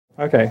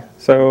Okay,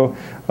 so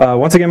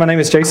once again, my name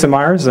is Jason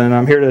Myers, and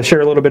I'm here to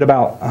share a little bit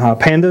about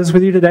pandas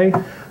with you today.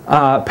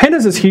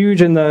 Pandas is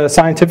huge in the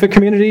scientific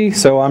community,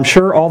 so I'm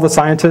sure all the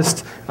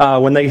scientists,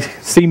 when they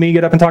see me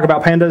get up and talk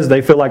about pandas,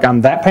 they feel like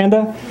I'm that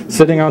panda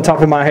sitting on top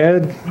of my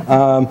head.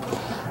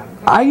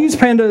 I use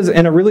pandas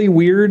in a really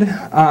weird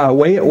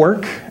way at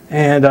work,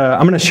 and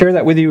I'm going to share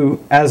that with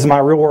you as my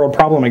real-world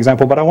problem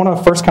example, but I want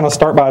to first kind of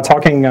start by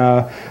talking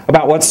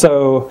about what's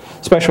so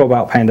special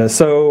about pandas.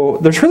 So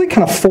there's really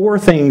kind of four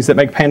things that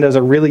make pandas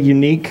a really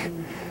unique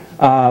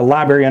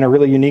library and a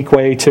really unique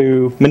way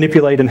to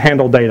manipulate and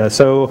handle data.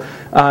 So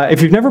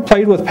if you've never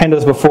played with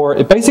pandas before,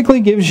 it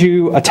basically gives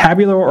you a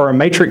tabular or a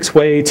matrix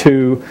way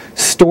to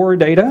store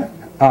data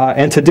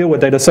and to deal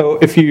with data. So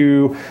if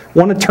you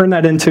want to turn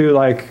that into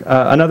like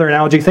another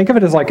analogy, think of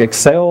it as like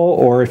Excel,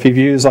 or if you've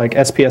used like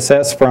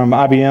SPSS from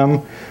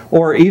IBM,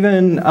 or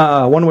even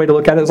one way to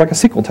look at it is like a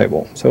SQL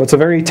table. So it's a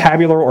very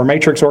tabular or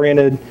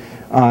matrix-oriented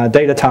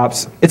data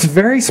types. It's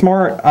very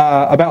smart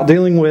about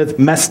dealing with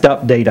messed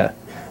up data.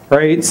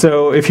 Right?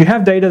 So if you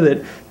have data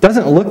that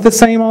doesn't look the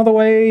same all the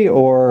way,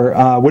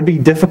 or would be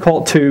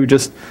difficult to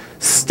just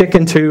stick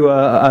into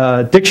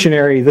a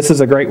dictionary, this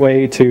is a great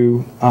way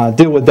to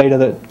deal with data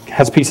that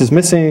has pieces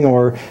missing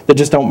or that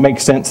just don't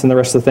make sense in the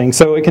rest of the thing.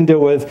 So it can deal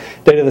with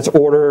data that's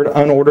ordered,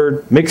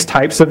 unordered, mixed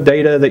types of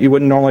data that you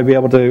wouldn't normally be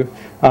able to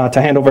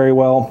handle very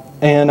well.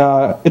 And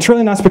it's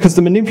really nice because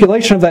the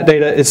manipulation of that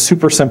data is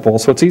super simple.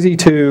 So it's easy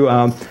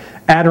to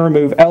add and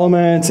remove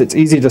elements. It's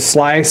easy to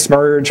slice,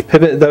 merge,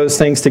 pivot those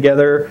things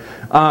together.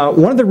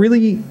 One of the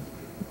really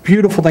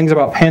beautiful things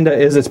about Panda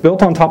is it's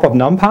built on top of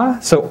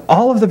NumPy. So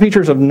all of the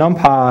features of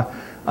NumPy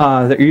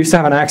that you're used to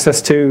having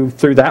access to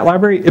through that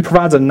library, it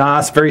provides a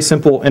nice, very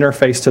simple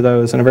interface to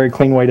those and a very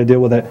clean way to deal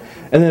with it.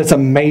 And then it's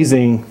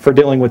amazing for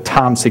dealing with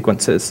time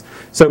sequences.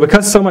 So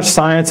because so much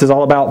science is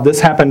all about this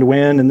happened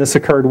when and this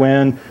occurred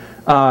when,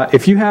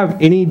 if you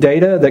have any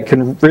data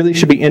that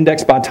should be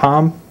indexed by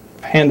time,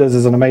 Pandas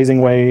is an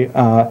amazing way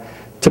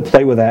to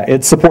play with that.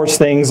 It supports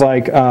things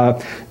like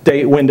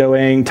date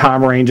windowing,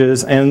 time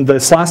ranges, and the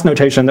slice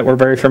notation that we're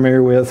very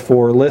familiar with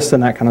for lists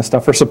and that kind of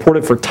stuff are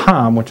supported for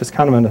time, which is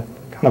kind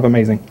of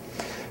amazing.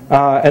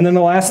 And then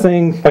the last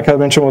thing, like I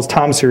mentioned, was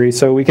time series.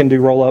 So we can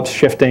do roll-ups,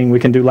 shifting, we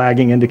can do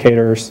lagging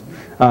indicators,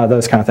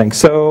 those kind of things.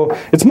 So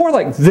it's more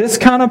like this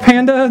kind of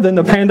panda than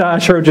the panda I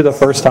showed you the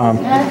first time.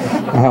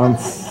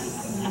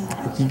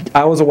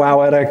 I was a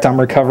WoW addict, I'm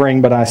recovering,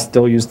 but I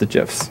still use the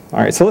GIFs. All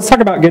right, so let's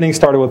talk about getting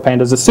started with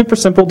pandas. It's super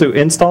simple to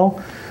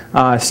install.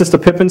 It's just a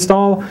pip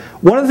install.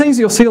 One of the things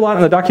you'll see a lot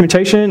in the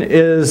documentation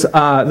is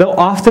they'll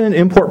often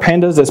import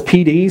pandas as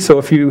PD. So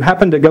if you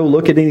happen to go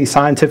look at any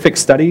scientific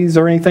studies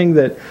or anything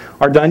that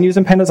are done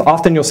using pandas,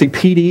 often you'll see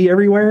PD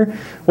everywhere.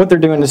 What they're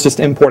doing is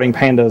just importing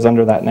pandas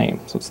under that name.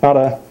 So it's not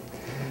a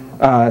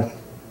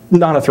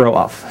throw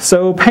off.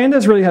 So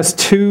pandas really has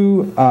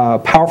two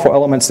powerful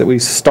elements that we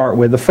start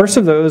with. The first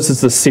of those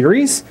is the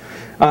series,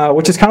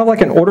 which is kind of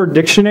like an ordered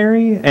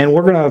dictionary, and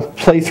we're going to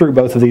play through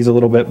both of these a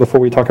little bit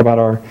before we talk about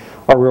our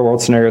real world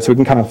scenario so we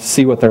can kind of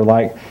see what they're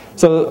like.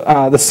 So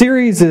the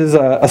series is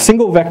a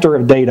single vector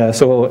of data.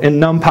 So in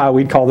NumPy,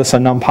 we'd call this a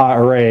NumPy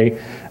array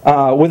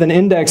with an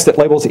index that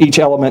labels each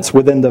element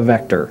within the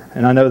vector.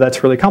 And I know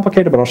that's really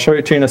complicated, but I'll show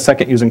it to you in a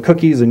second using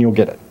cookies and you'll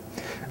get it.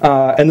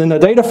 And then the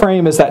data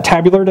frame is that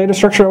tabular data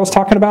structure I was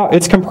talking about.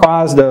 It's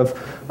comprised of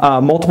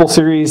multiple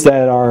series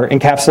that are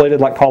encapsulated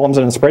like columns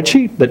in a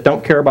spreadsheet that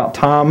don't care about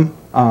time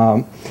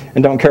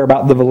and don't care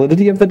about the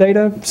validity of the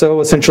data. So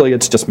essentially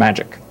it's just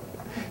magic.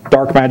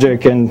 Dark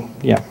magic, and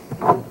yeah.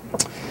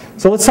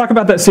 So let's talk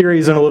about that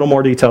series in a little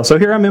more detail. So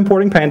here I'm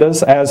importing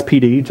pandas as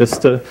PD,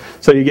 just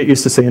so you get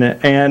used to seeing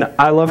it. And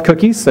I love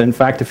cookies. In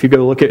fact, if you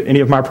go look at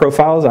any of my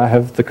profiles, I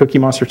have the Cookie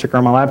Monster sticker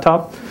on my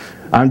laptop.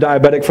 I'm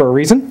diabetic for a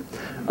reason.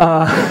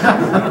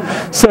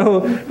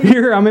 So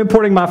here I'm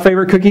importing my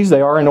favorite cookies.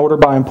 They are in order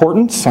by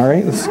importance. All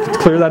right, let's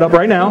clear that up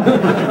right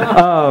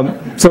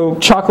now. So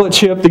chocolate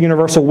chip, the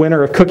universal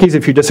winner of cookies.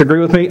 If you disagree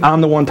with me,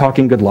 I'm the one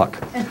talking good luck.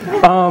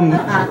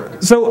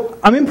 So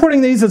I'm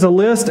importing these as a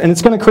list, and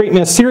it's going to create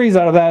me a series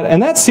out of that.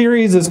 And that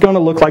series is going to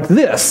look like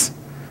this.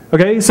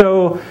 Okay,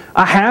 so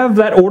I have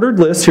that ordered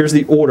list. Here's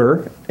the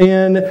order.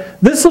 And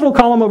this little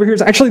column over here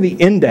is actually the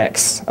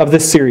index of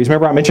this series.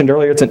 Remember I mentioned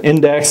earlier it's an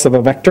index of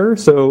a vector.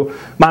 So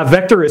my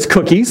vector is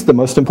cookies, the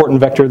most important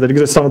vector that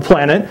exists on the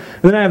planet.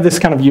 And then I have this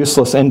kind of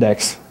useless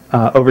index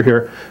over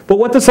here. But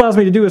what this allows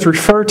me to do is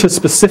refer to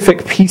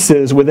specific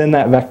pieces within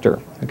that vector.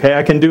 Okay,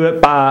 I can do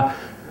it by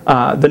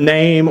the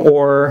name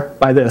or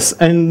by this.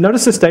 And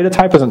notice this data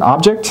type is an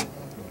object.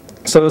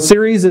 So a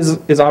series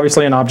is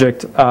obviously an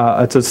object.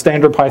 It's a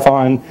standard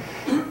Python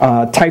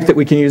type that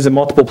we can use in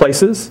multiple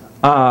places.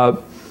 And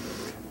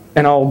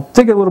I'll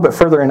dig a little bit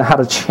further into how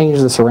to change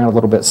this around a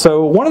little bit.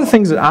 So one of the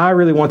things that I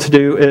really want to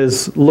do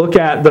is look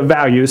at the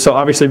values. So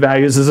obviously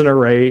values is an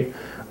array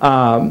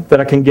that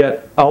I can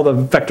get all the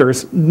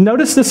vectors.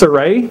 Notice this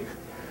array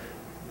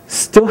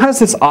still has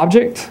this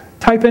object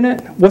type in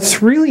it.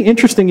 What's really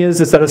interesting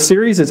is that a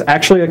series is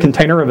actually a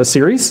container of a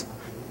series.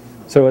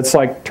 So it's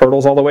like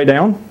turtles all the way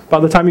down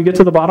by the time you get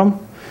to the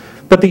bottom.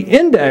 But the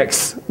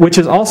index, which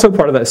is also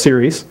part of that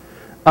series,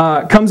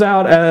 comes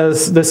out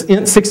as this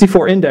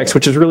int64 index,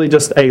 which is really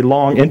just a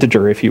long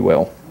integer, if you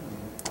will.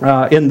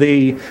 In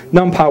the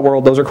NumPy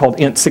world, those are called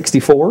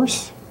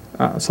int64s.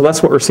 So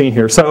that's what we're seeing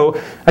here.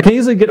 So I can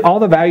easily get all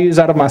the values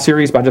out of my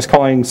series by just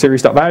calling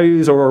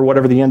series.values, or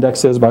whatever the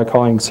index is by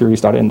calling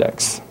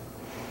series.index.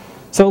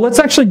 So let's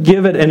actually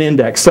give it an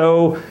index.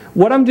 So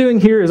what I'm doing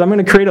here is I'm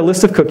going to create a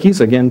list of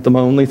cookies. Again, the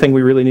only thing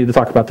we really need to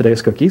talk about today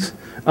is cookies.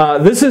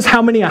 This is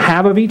how many I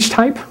have of each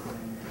type.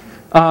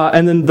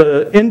 And then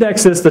the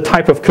index is the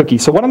type of cookie.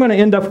 So what I'm going to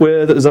end up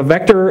with is a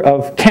vector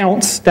of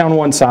counts down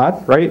one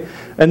side, right?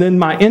 And then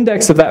my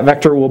index of that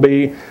vector will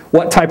be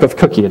what type of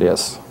cookie it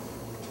is.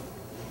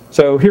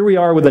 So here we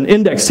are with an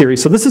index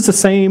series. So this is the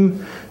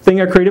same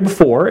thing I created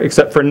before,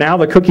 except for now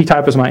the cookie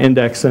type is my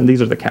index and these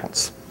are the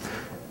counts.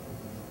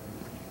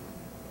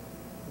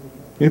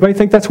 Anybody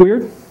think that's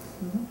weird?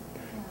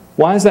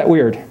 Why is that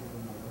weird?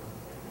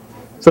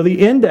 So the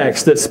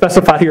index that's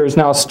specified here is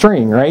now a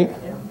string, right?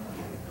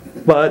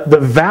 But the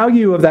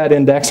value of that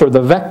index, or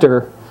the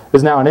vector,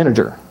 is now an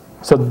integer.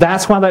 So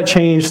that's why that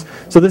changed.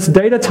 So this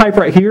data type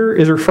right here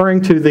is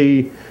referring to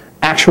the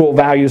actual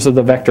values of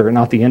the vector,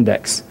 not the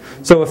index.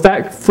 So if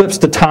that flips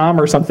to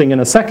time or something in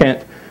a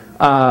second,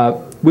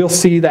 we'll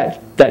see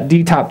that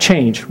D type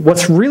change.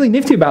 What's really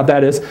nifty about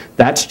that is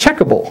that's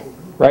checkable,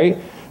 right?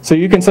 So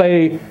you can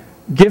say,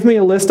 give me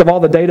a list of all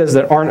the data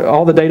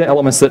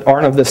elements that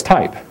aren't of this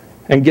type,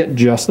 and get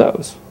just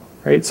those,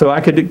 right? So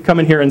I could come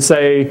in here and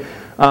say,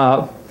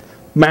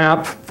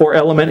 map for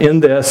element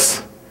in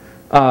this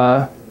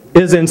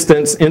is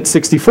instance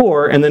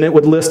int64, and then it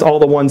would list all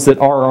the ones that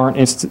aren't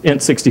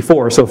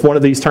int64. So if one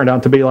of these turned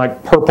out to be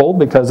like purple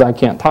because I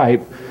can't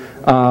type,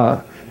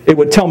 it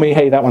would tell me,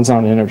 hey, that one's not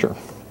an integer.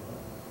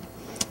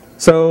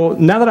 So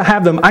now that I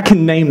have them, I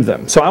can name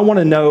them. So I want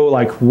to know,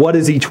 like, what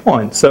is each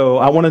one? So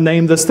I want to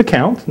name this the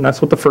count, and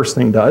that's what the first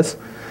thing does.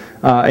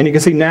 And you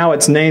can see now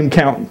it's name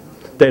count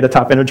data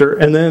type integer,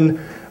 and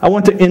then I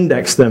want to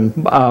index them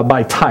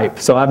by type.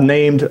 So I've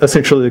named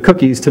essentially the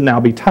cookies to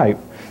now be type.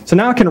 So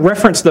now I can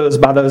reference those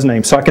by those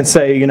names. So I can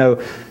say, you know,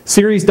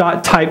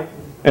 series.type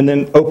and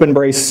then open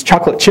brace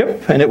chocolate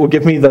chip, and it will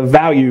give me the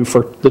value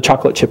for the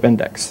chocolate chip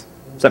index.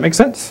 Does that make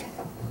sense?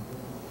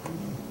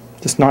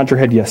 Just nod your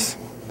head yes.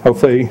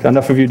 Hopefully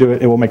enough of you do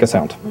it, it will make a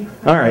sound.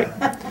 All right.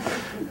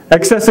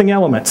 Accessing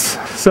elements.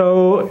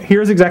 So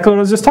here's exactly what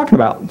I was just talking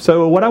about.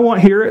 So what I want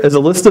here is a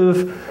list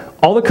of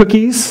all the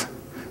cookies.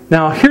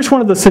 Now here's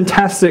one of the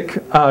syntactic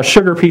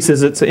sugar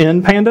pieces that's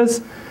in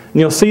Pandas. And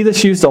you'll see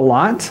this used a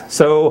lot.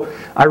 So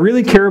I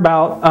really care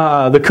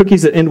about the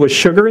cookies that end with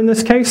sugar in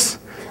this case.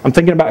 I'm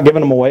thinking about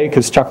giving them away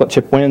because chocolate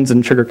chip wins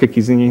and sugar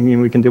cookies,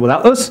 and we can do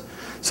without those.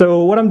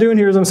 So what I'm doing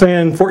here is I'm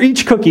saying for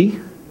each cookie,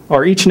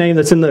 or each name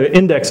that's in the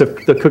index of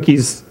the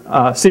cookies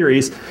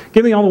series,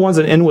 give me all the ones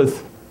that end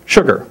with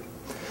sugar.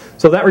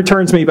 So that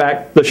returns me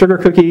back the sugar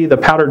cookie, the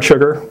powdered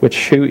sugar,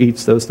 which who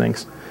eats those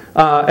things,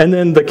 and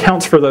then the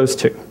counts for those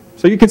two.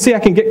 So you can see I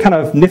can get kind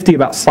of nifty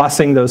about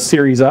slicing those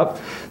series up.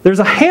 There's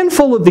a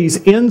handful of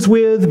these ends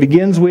with,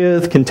 begins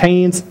with,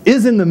 contains,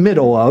 is in the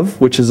middle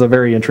of, which is a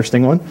very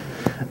interesting one,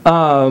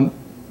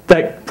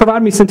 that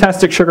provide me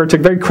syntactic sugar to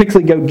very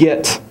quickly go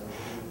get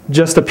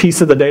just a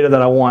piece of the data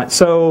that I want.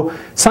 So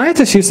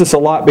scientists use this a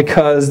lot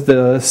because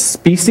the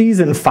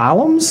species and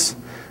phylums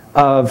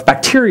of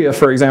bacteria,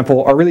 for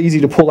example, are really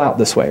easy to pull out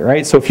this way,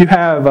 right? So if you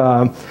have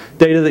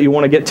data that you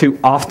want to get to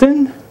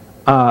often,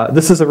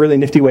 this is a really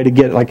nifty way to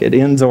get, like, it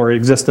ends or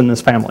exists in this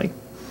family.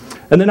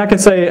 And then I can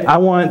say, I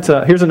want,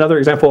 here's another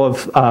example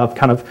of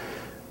kind of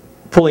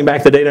pulling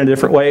back the data in a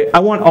different way. I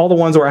want all the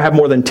ones where I have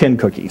more than 10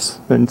 cookies.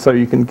 And so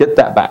you can get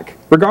that back.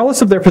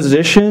 Regardless of their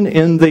position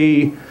in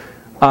the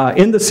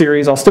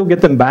series, I'll still get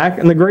them back.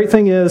 And the great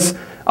thing is,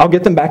 I'll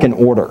get them back in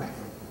order,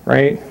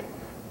 right?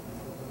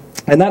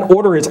 And that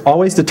order is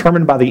always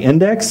determined by the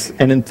index.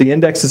 And if the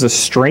index is a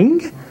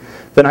string,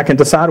 then I can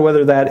decide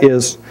whether that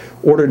is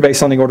ordered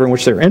based on the order in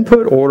which they're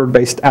input or ordered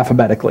based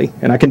alphabetically.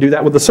 And I can do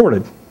that with the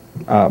sorted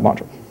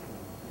module.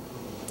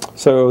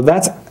 So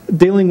that's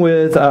dealing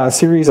with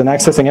series and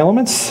accessing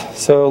elements.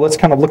 So let's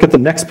kind of look at the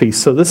next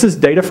piece. So this is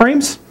data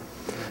frames.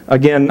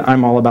 Again,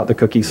 I'm all about the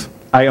cookies.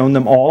 I own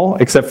them all,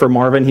 except for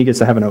Marvin. He gets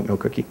to have an oatmeal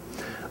cookie.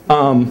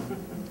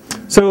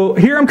 So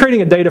here I'm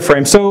creating a data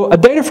frame. So a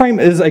data frame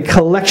is a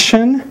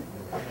collection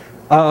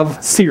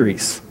of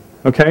series.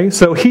 Okay,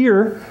 so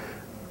here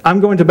I'm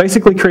going to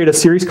basically create a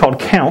series called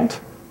count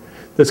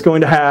that's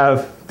going to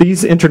have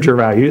these integer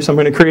values. I'm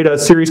going to create a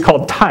series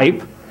called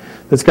type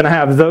that's going to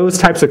have those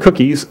types of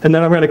cookies. And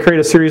then I'm going to create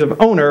a series of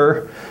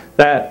owner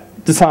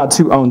that decides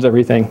who owns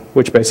everything,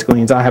 which basically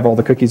means I have all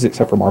the cookies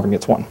except for Marvin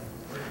gets one.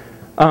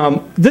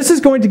 This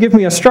is going to give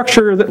me a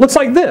structure that looks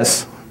like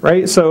this,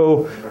 right?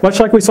 So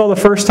much like we saw the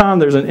first time,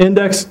 there's an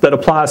index that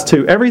applies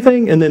to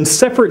everything and then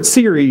separate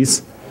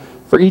series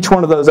for each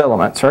one of those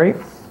elements, right?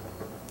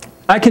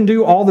 I can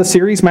do all the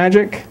series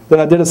magic that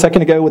I did a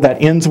second ago with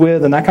that ends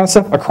with and that kind of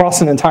stuff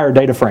across an entire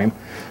data frame.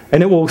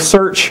 And it will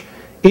search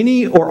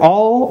any or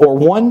all or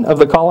one of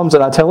the columns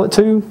that I tell it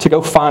to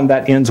go find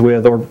that ends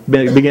with or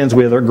begins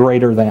with or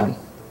greater than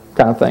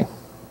kind of thing.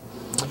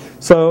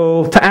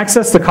 So to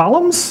access the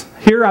columns,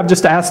 here I've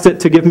just asked it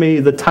to give me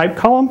the type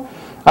column.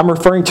 I'm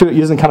referring to it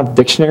using kind of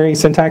dictionary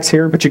syntax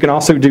here, but you can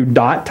also do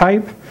dot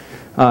type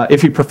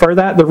if you prefer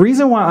that. The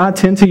reason why I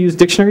tend to use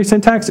dictionary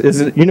syntax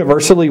is it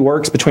universally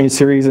works between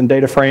series and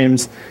data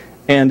frames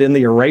and in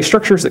the array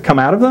structures that come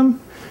out of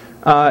them.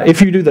 If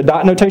you do the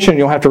dot notation,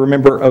 you'll have to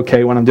remember,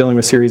 okay, when I'm dealing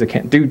with series, I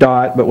can't do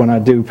dot, but when I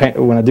do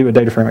a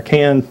data frame, I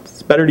can.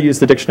 It's better to use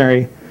the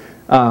dictionary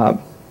kind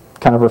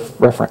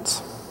of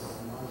reference.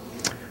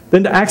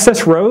 Then to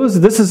access rows,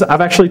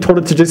 I've actually told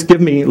it to just give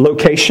me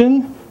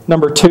location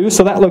number 2.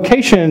 So that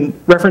location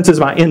references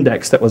my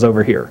index that was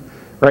over here,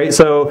 right?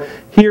 So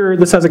here,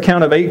 this has a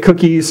count of 8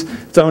 cookies.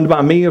 It's owned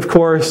by me, of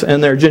course,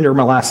 and they're ginger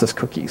molasses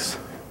cookies.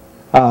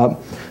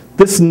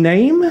 This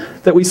name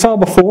that we saw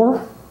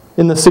before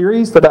in the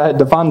series that I had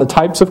defined the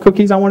types of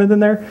cookies I wanted in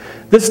there,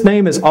 this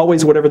name is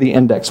always whatever the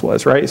index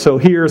was, right? So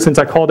here, since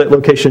I called it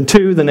location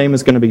 2, the name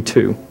is going to be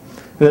 2.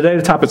 And the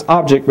data type is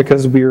object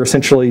because we are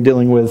essentially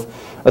dealing with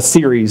a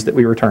series that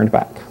we returned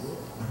back.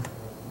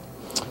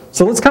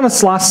 So let's kind of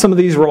slice some of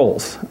these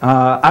roles.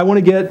 I want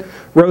to get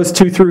rows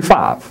 2 through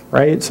 5,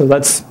 right? So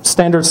that's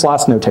standard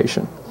slice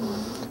notation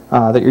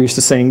that you're used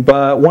to seeing.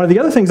 But one of the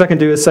other things I can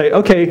do is say,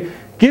 okay,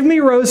 give me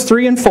rows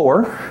 3 and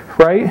 4,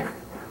 right?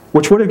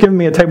 Which would have given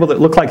me a table that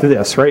looked like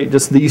this, right?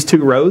 Just these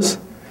 2 rows.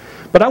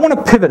 But I want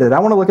to pivot it. I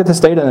want to look at this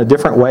data in a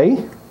different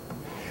way.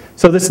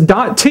 So this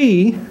dot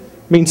T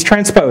means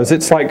transpose.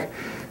 It's like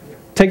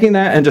taking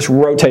that and just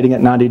rotating it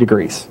 90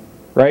 degrees,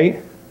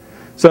 right?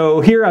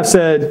 So here I've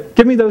said,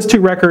 give me those 2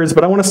 records,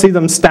 but I want to see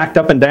them stacked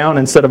up and down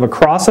instead of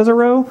across as a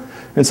row,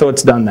 and so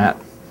it's done that.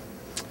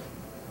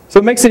 So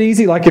it makes it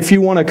easy, like if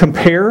you want to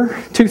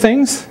compare 2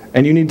 things,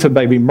 and you need to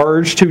maybe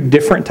merge 2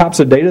 different types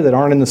of data that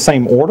aren't in the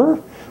same order,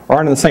 or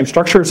aren't in the same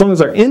structure, as long as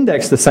they're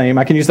indexed the same,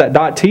 I can use that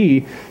dot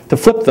T to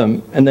flip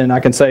them, and then I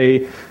can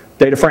say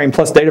data frame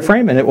plus data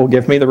frame, and it will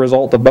give me the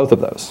result of both of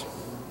those,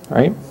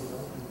 right?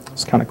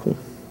 It's kind of cool.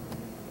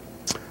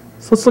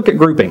 So let's look at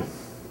grouping.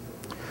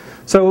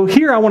 So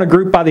here I want to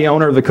group by the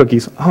owner of the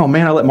cookies. Oh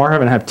man, I let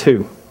Marvin have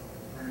 2.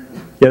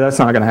 Yeah, that's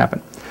not going to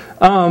happen.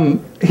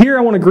 Here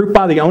I want to group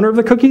by the owner of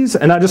the cookies,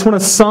 and I just want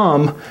to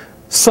sum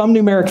some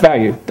numeric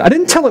value. I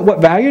didn't tell it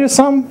what value to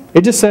sum.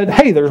 It just said,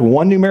 hey, there's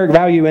one numeric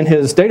value in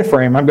his data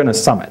frame. I'm going to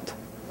sum it.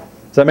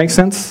 Does that make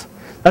sense?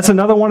 That's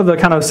another one of the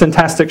kind of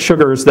syntactic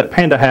sugars that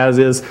Panda has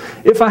is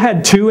if I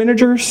had 2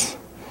 integers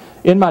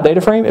in my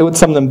data frame, it would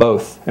sum them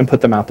both and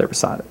put them out there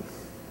beside it,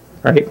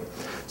 right?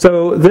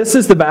 So this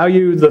is the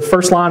value. The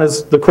first line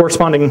is the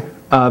corresponding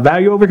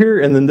value over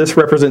here, and then this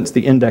represents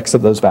the index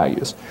of those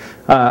values.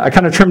 I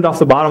kind of trimmed off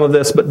the bottom of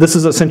this, but this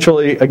is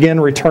essentially, again,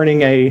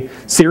 returning a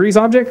series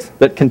object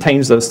that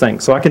contains those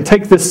things. So I can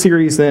take this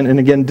series then and,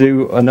 again,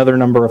 do another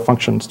number of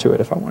functions to it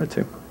if I wanted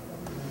to.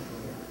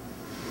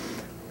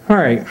 All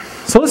right,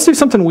 so let's do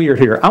something weird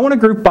here. I want to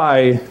group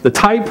by the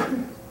type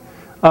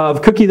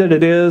of cookie that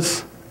it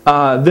is,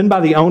 then by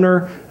the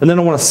owner, and then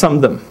I want to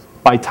sum them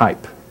by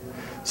type.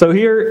 So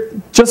here,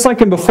 just like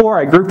in before,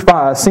 I grouped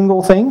by a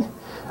single thing.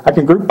 I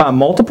can group by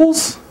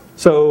multiples.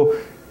 So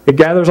it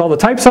gathers all the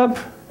types up,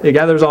 it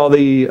gathers all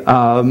the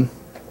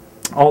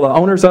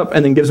owners up,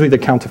 and then gives me the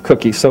count of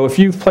cookies. So if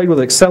you've played with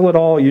Excel at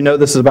all, you know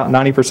this is about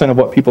 90% of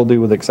what people do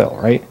with Excel,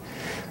 right?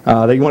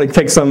 They want to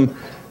take some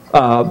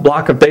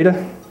block of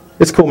data.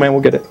 It's cool, man,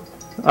 we'll get it.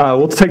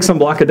 We'll take some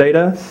block of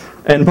data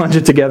and bunch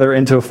it together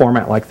into a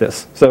format like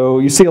this. So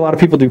you see a lot of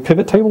people do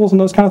pivot tables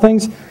and those kind of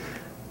things.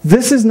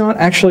 This is not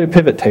actually a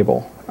pivot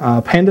table.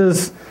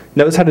 Pandas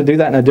knows how to do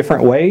that in a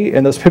different way,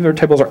 and those pivot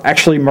tables are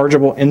actually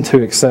mergeable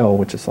into Excel,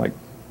 which is like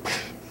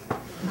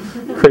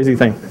crazy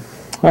thing.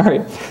 All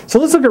right, so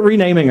let's look at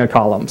renaming a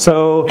column.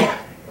 So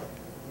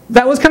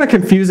that was kind of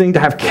confusing to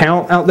have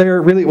count out there.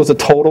 Really, it was a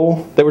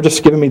total. They were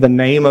just giving me the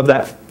name of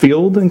that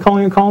field and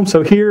calling it a column.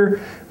 So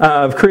here,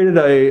 I've created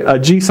a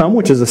GSum,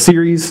 which is a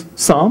series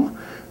sum.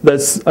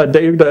 That's a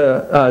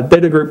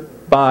data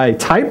group by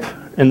type,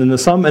 and then the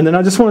sum. And then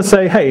I just want to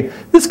say, hey,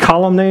 this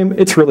column name,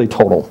 it's really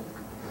total.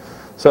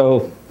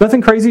 So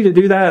nothing crazy to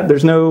do that.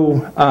 There's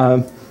no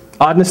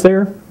oddness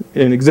there.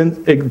 It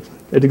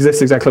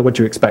exists exactly what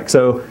you expect.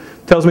 So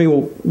it tells me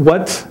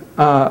what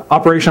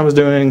operation I was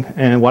doing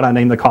and what I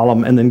named the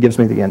column, and then gives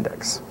me the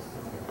index.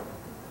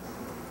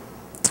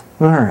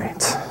 All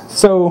right,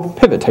 so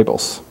pivot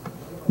tables.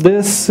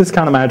 This is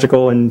kind of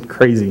magical and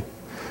crazy.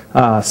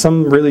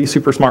 Some really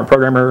super smart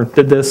programmer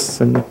did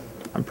this, and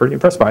I'm pretty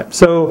impressed by it.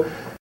 So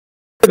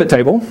pivot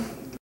table,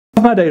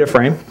 my data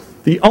frame.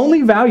 The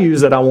only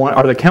values that I want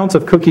are the counts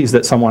of cookies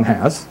that someone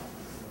has,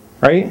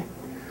 right?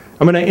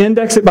 I'm going to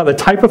index it by the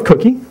type of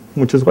cookie,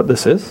 which is what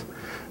this is.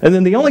 And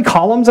then the only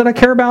columns that I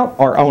care about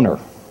are owner.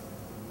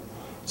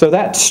 So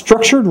that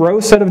structured row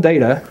set of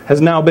data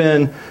has now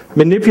been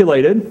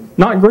manipulated,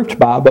 not grouped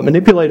by, but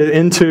manipulated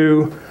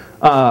into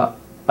a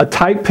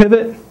type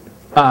pivot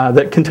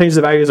that contains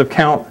the values of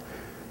count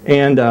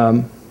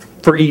and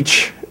for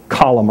each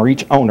column or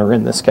each owner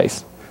in this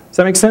case. Does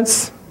that make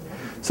sense?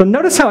 So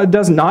notice how it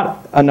does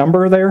not a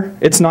number there.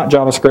 It's not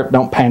JavaScript,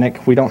 don't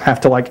panic. We don't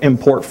have to like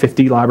import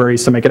 50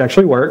 libraries to make it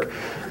actually work.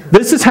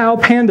 This is how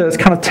Pandas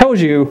kind of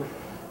tells you,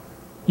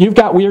 you've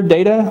got weird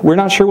data, we're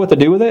not sure what to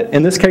do with it.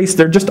 In this case,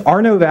 there just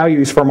are no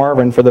values for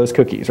Marvin for those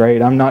cookies,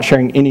 right? I'm not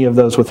sharing any of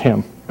those with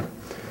him.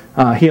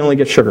 He only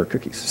gets sugar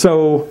cookies.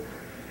 So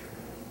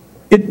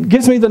it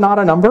gives me the not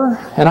a number,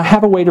 and I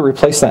have a way to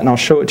replace that, and I'll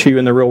show it to you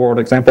in the real world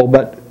example,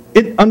 but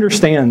it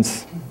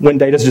understands when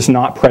data is just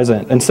not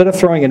present. Instead of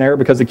throwing an error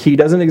because the key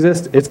doesn't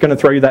exist, it's going to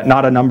throw you that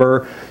not a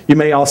number. You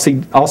may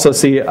also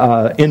see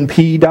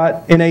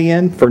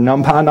np.nan for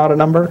numpy not a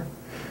number.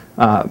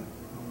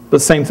 The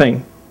same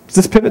thing. Does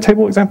this pivot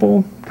table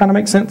example kind of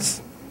make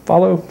sense?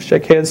 Follow,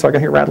 shake heads so I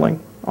can hear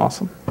rattling.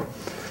 Awesome.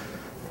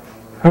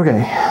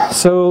 Okay,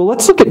 so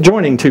let's look at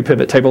joining two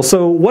pivot tables.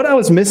 So what I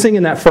was missing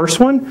in that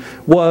first one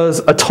was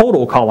a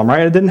total column,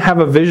 right? I didn't have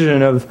a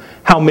vision of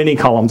how many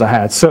columns I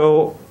had.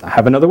 So I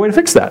have another way to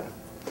fix that.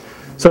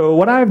 So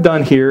what I've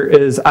done here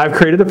is I've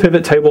created a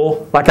pivot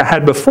table like I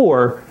had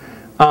before,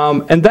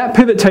 and that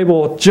pivot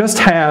table just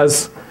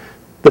has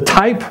the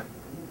type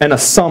and a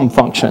sum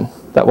function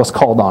that was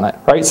called on it,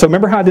 right? So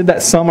remember how I did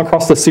that sum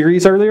across the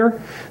series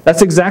earlier?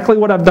 That's exactly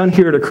what I've done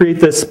here to create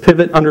this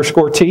pivot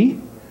underscore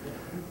t.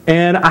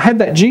 And I had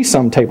that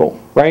gsum table,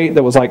 right?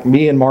 That was like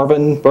me and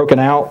Marvin broken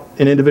out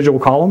in individual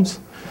columns.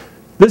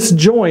 This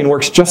join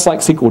works just like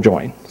SQL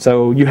join.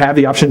 So you have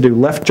the option to do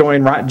left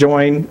join, right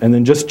join, and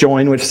then just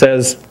join, which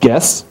says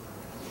guess,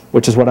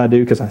 which is what I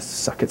do because I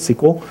suck at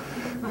SQL.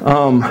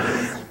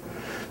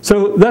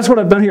 So that's what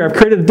I've done here. I've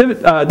created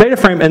a data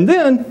frame, and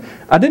then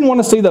I didn't want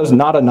to see those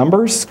not a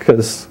numbers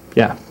because,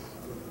 yeah,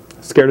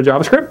 scared of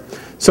JavaScript.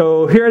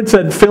 So here it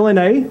said fill in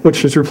A,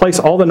 which is replace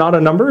all the not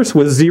a numbers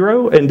with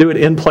 0 and do it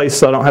in place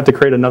so I don't have to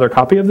create another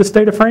copy of this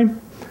data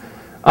frame.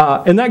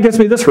 And that gives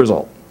me this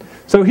result.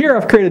 So here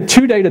I've created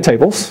two data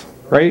tables,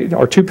 right,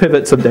 or two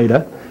pivots of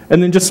data,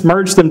 and then just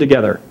merged them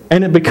together.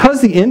 And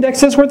because the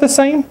indexes were the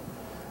same,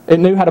 it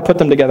knew how to put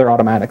them together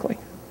automatically.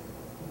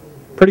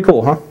 Pretty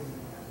cool, huh?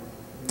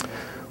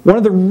 One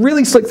of the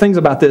really slick things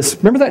about this,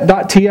 remember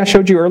that .t I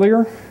showed you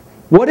earlier?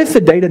 What if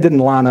the data didn't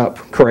line up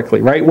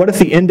correctly, right? What if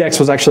the index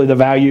was actually the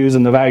values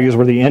and the values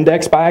were the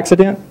index by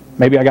accident?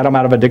 Maybe I got them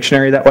out of a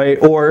dictionary that way,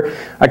 or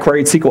I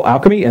queried SQL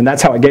Alchemy and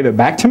that's how it gave it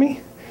back to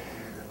me.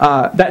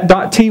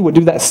 That .t would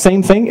do that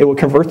same thing. It would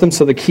convert them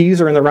so the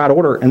keys are in the right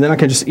order, and then I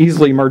can just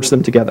easily merge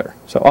them together.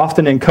 So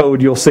often in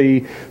code, you'll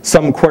see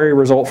some query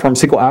result from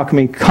SQL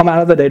Alchemy come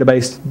out of the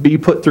database, be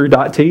put through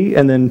 .t,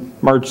 and then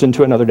merged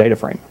into another data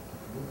frame.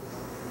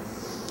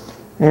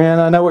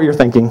 And I know what you're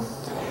thinking.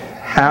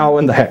 How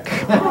in the heck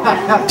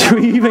do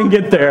we even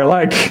get there?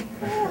 Like,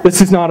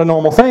 this is not a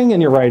normal thing,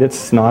 and you're right,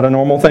 it's not a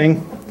normal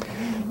thing.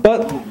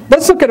 But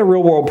let's look at a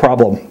real world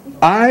problem.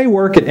 I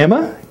work at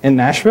Emma in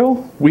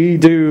Nashville. We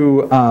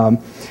do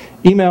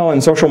email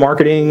and social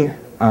marketing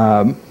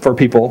for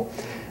people.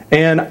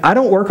 And I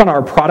don't work on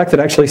our product that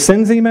actually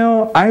sends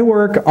email. I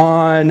work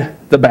on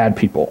the bad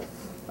people.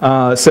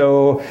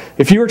 So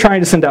if you were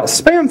trying to send out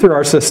spam through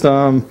our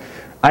system,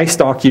 I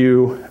stalk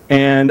you.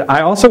 And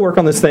I also work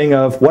on this thing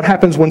of what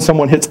happens when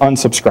someone hits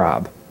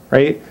unsubscribe,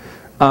 right?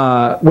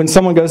 When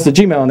someone goes to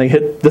Gmail and they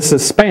hit this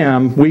is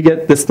spam, we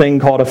get this thing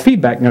called a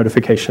feedback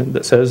notification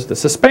that says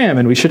this is spam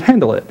and we should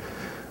handle it.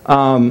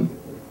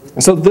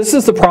 So this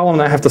is the problem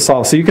that I have to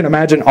solve. So you can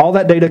imagine all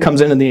that data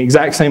comes in the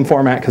exact same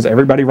format because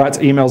everybody writes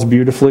emails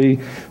beautifully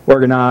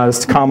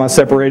organized, comma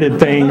separated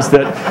things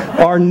that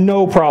are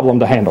no problem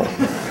to handle,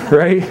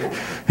 right?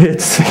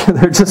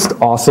 They're just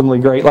awesomely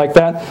great like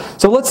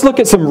that. So let's look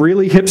at some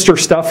really hipster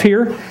stuff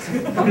here.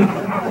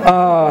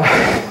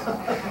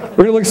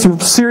 We're going to look at some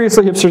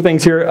seriously hipster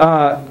things here.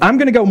 I'm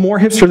going to go more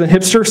hipster than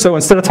hipster, so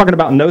instead of talking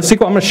about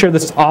NoSQL, I'm going to share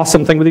this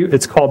awesome thing with you.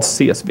 It's called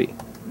CSV.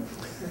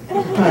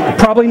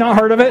 Probably not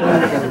heard of it.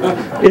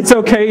 It's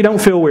okay,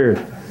 don't feel weird.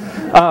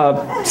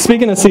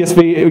 Speaking of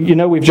CSV, you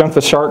know we've jumped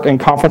the shark in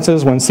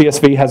conferences when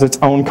CSV has its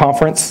own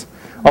conference,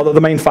 although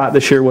the main fight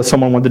this year was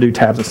someone wanted to do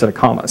tabs instead of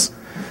commas.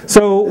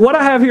 So what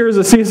I have here is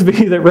a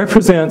CSV that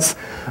represents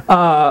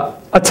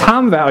a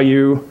time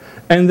value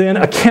and then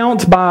a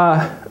count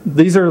by,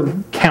 these are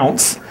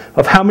counts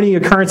of how many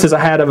occurrences I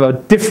had of a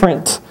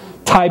different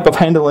type of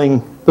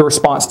handling the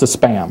response to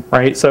spam,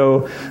 right?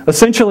 So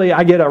essentially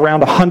I get around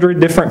 100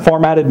 different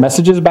formatted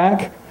messages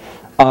back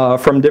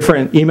from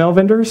different email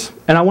vendors,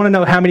 and I want to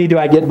know how many do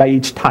I get by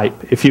each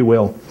type, if you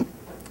will.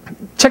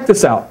 Check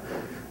this out.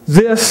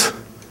 This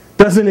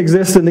doesn't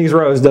exist in these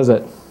rows, does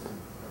it?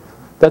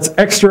 That's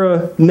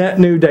extra net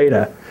new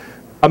data.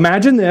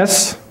 Imagine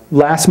this,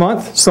 last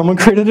month someone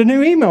created a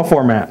new email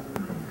format.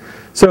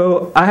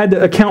 So I had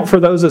to account for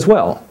those as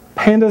well.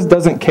 Pandas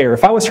doesn't care.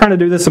 If I was trying to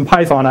do this in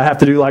Python, I'd have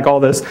to do like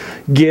all this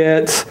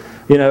get,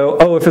 you know,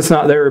 oh, if it's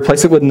not there,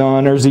 replace it with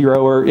none or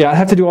 0, or yeah, I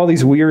have to do all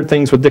these weird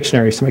things with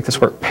dictionaries to make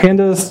this work.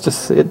 Pandas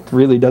just, it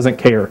really doesn't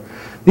care.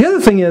 The other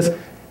thing is,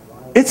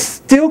 it's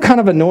still kind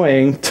of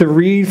annoying to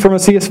read from a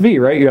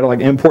CSV, right? You got to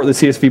like import the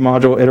CSV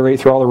module, iterate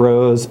through all the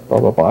rows,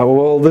 blah, blah, blah.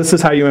 Well, this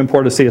is how you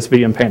import a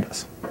CSV in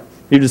Pandas.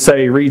 You just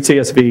say read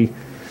CSV,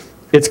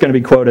 it's going to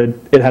be quoted,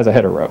 it has a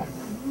header row.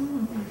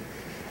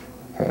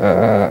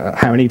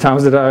 How many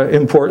times did I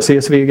import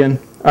CSV again?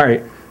 All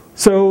right,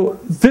 so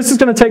this is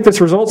going to take this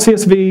result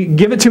CSV,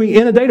 give it to me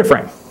in a data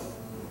frame,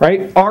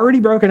 right? Already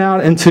broken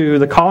out into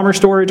the columnar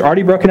storage,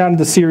 already broken out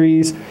into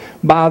series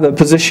by the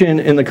position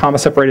in the comma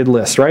separated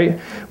list, right?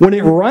 When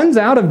it runs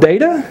out of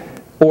data,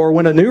 or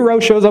when a new row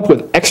shows up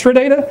with extra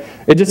data,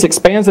 it just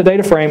expands the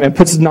data frame and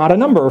puts not a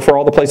number for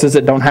all the places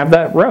that don't have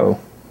that row.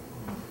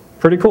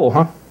 Pretty cool,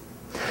 huh?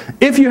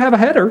 If you have a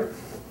header,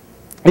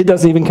 it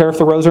doesn't even care if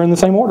the rows are in the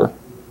same order.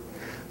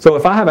 So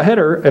if I have a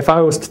header, if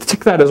I was to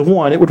tick that as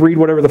 1, it would read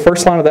whatever the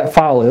first line of that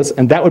file is,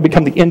 and that would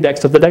become the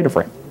index of the data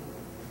frame,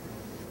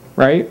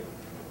 right?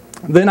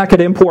 Then I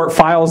could import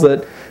files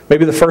that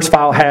maybe the first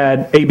file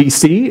had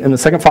ABC and the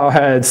second file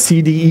had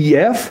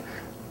CDEF.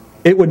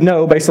 It would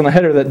know based on the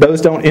header that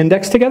those don't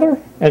index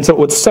together, and so it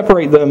would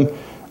separate them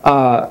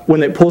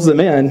when it pulls them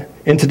in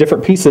into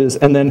different pieces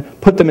and then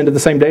put them into the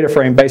same data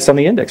frame based on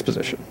the index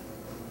position.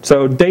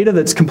 So data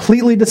that's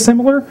completely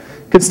dissimilar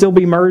could still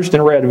be merged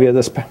and read via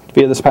this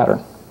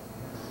pattern.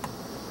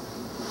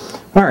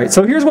 All right,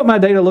 so here's what my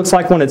data looks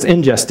like when it's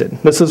ingested.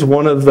 This is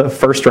one of the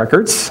first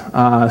records.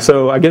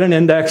 So I get an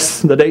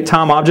index, the date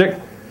time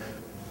object.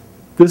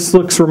 This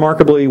looks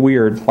remarkably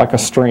weird, like a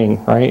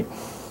string, right?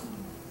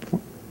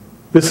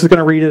 This is going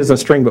to read it as a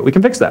string, but we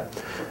can fix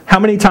that. How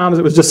many times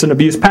it was just an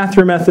abuse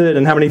path-through method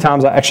and how many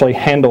times I actually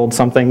handled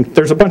something.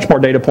 There's a bunch more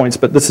data points,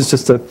 but this is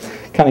just to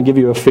kind of give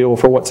you a feel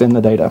for what's in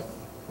the data.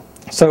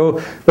 So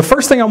the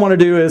first thing I want to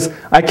do is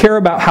I care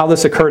about how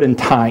this occurred in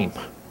time,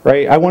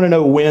 right? I want to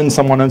know when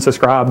someone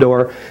unsubscribed,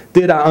 or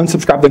did I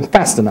unsubscribe them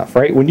fast enough,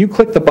 right? When you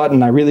click the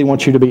button, I really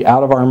want you to be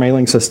out of our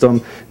mailing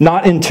system,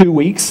 not in 2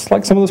 weeks,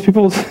 like some of those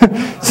people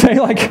say,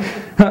 like,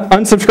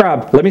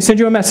 unsubscribe. Let me send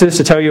you a message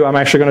to tell you I'm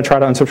actually going to try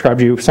to unsubscribe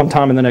you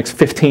sometime in the next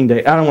 15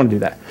 days. I don't want to do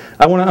that.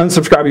 I want to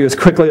unsubscribe you as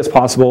quickly as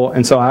possible,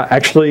 and so I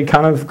actually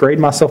kind of grade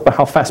myself by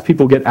how fast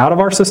people get out of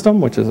our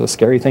system, which is a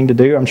scary thing to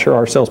do. I'm sure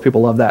our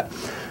salespeople love that.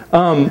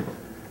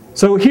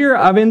 So here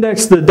I've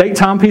indexed the date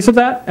time piece of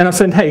that, and I've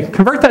said, hey,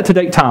 convert that to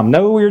date time.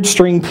 No weird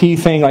string P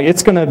thing. Like,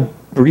 it's going to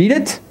read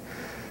it.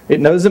 It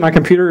knows that my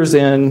computer is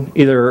in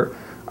either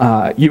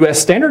US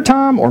Standard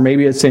Time or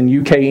maybe it's in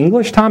UK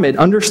English time. It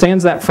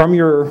understands that from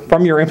your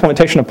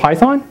implementation of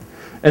Python,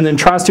 and then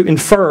tries to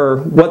infer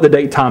what the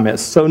date time is.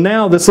 So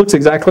now this looks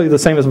exactly the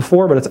same as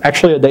before, but it's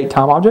actually a date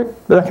time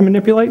object that I can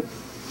manipulate.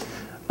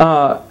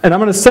 And I'm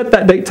going to set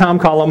that date time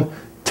column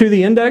to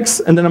the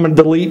index, and then I'm going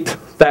to delete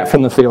that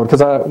from the field,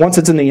 because once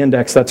it's in the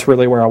index, that's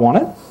really where I want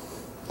it.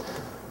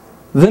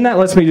 Then that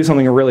lets me do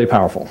something really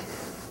powerful.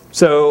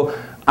 So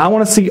I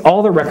want to see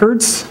all the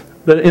records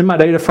that are in my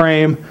data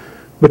frame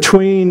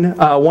between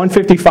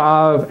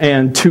 155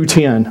 and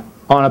 210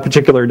 on a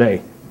particular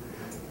day.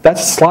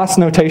 That's slice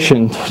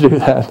notation to do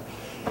that.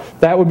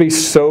 That would be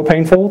so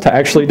painful to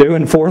actually do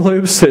in for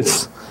loops.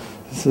 This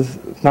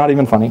is not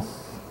even funny.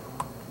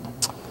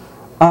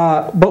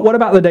 But what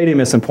about the data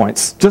missing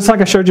points? Just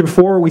like I showed you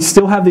before, we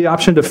still have the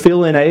option to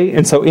fill in A,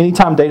 and so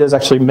anytime data is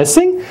actually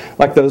missing,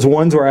 like those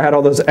ones where I had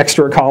all those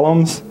extra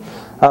columns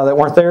that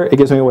weren't there, it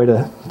gives me a way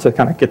to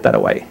kind of get that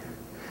away.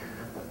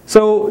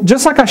 So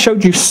just like I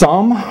showed you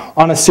sum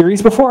on a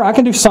series before, I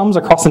can do sums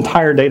across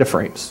entire data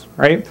frames,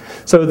 right?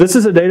 So this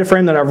is a data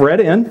frame that I've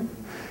read in,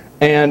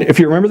 and if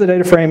you remember the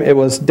data frame, it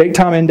was date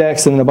time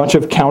index and a bunch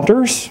of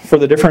counters for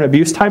the different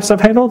abuse types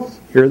I've handled.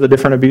 Here are the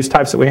different abuse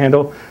types that we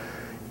handle.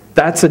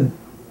 That's a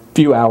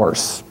few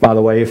hours, by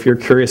the way, if you're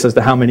curious as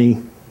to how many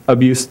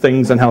abuse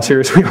things and how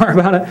serious we are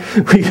about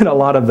it. We get a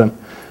lot of them.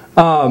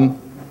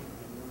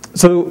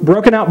 So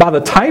broken out by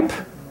the type,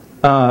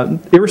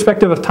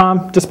 irrespective of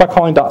time, just by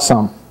calling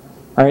 .sum.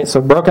 All right,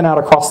 so broken out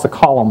across the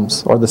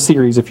columns, or the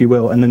series, if you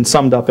will, and then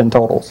summed up in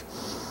totals.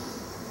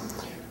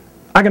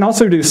 I can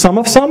also do sum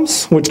of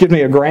sums, which gives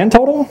me a grand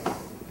total.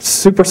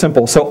 Super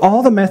simple. So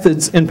all the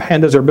methods in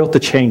Pandas are built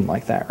to chain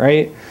like that,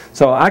 right?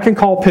 So I can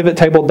call pivot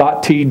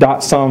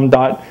table.t.sum,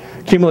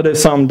 cumulative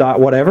sum dot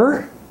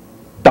whatever,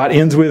 dot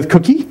ends with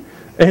cookie,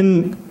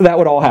 and that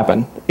would all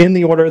happen in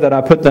the order that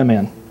I put them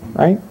in,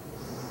 right?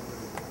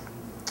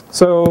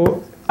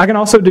 So I can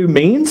also do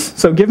means.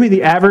 So give me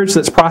the average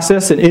that's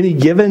processed in any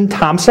given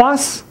time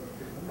slice,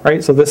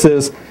 right? So this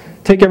is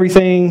take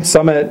everything,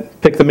 sum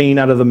it, pick the mean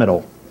out of the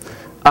middle.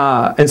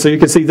 And so you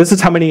can see this is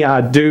how many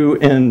I do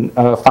in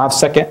a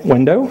 5-second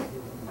window,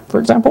 for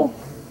example.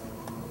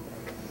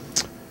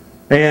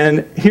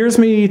 And here's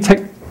me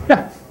take,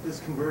 yeah. Does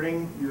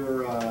converting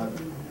your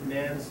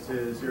nans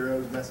to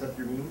zeros mess up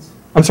your means?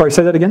 I'm sorry,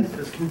 say that again?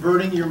 Does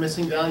converting your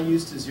missing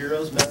values to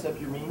zeros mess up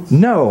your means?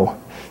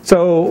 No.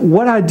 So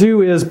what I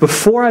do is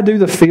before I do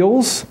the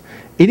fields,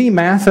 any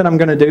math that I'm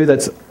going to do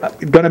that's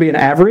going to be an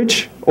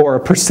average or a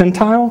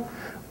percentile,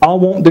 I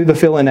won't do the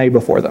fill in A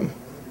before them,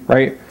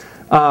 right?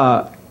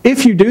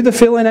 If you do the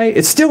fill in A,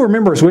 it still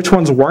remembers which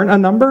ones weren't a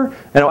number,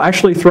 and it'll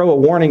actually throw a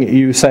warning at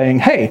you saying,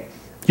 hey,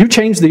 you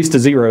changed these to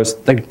zeros.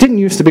 They didn't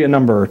used to be a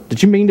number.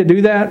 Did you mean to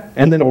do that?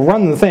 And then it'll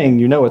run the thing.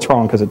 You know it's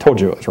wrong because it told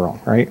you it was wrong,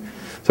 right?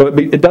 So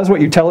it does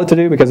what you tell it to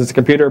do because it's a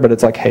computer, but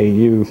it's like, hey,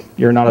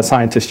 you're not a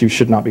scientist, you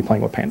should not be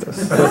playing with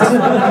pandas.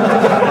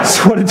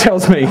 That's what it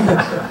tells me.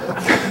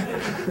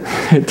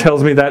 It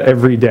tells me that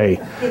every day.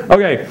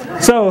 Okay,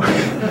 so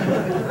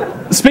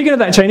speaking of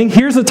that chaining,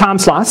 here's the time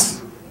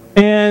slice.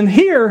 And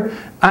here,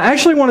 I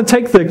actually want to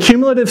take the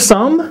cumulative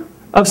sum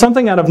of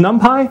something out of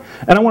NumPy,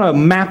 and I want to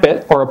map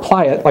it or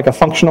apply it like a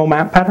functional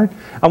map pattern.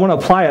 I want to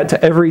apply it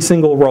to every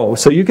single row.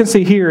 So you can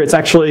see here it's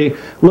actually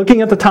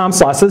looking at the time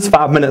slices,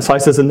 5-minute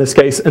slices in this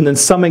case, and then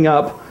summing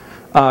up,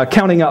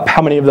 counting up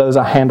how many of those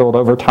I handled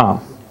over time.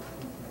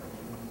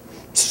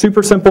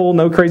 Super simple,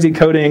 no crazy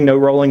coding, no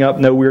rolling up,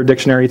 no weird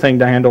dictionary thing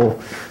to handle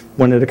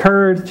when it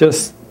occurred,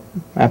 just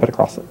map it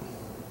across it.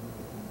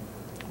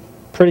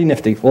 Pretty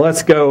nifty. Well,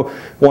 let's go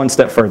one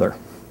step further,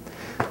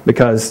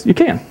 because you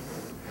can.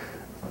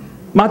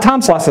 My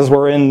time slices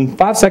were in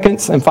 5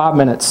 seconds and 5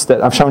 minutes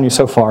that I've shown you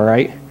so far,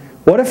 right?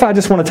 What if I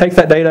just want to take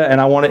that data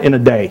and I want it in a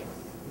day?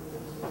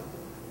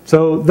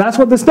 So that's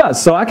what this does.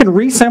 So I can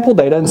resample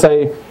data and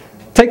say,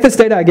 take this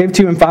data I gave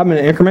to you in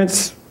 5-minute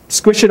increments,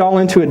 squish it all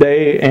into a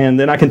day, and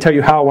then I can tell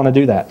you how I want to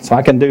do that. So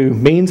I can do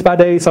means by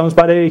day, sums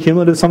by day,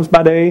 cumulative sums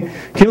by day,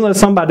 cumulative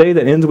sum by day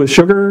that ends with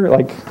sugar,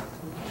 like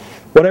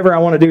whatever I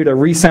want to do to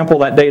resample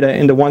that data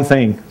into one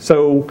thing.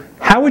 So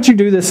how would you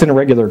do this in a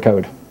regular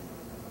code?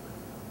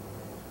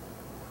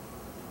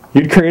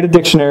 You'd create a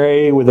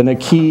dictionary with a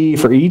key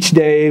for each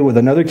day, with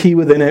another key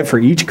within it for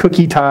each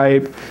cookie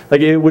type.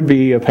 Like, it would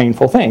be a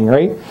painful thing,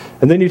 right?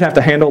 And then you'd have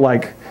to handle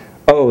like,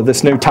 oh,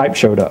 this new type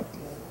showed up.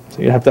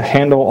 So you'd have to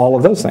handle all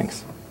of those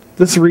things.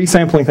 This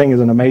resampling thing is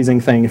an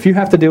amazing thing. If you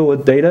have to deal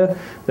with data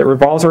that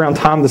revolves around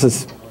time, this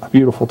is a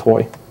beautiful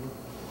toy.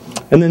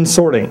 And then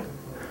sorting.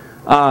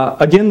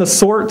 Again, the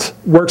sort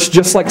works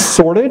just like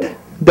sorted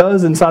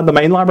does inside the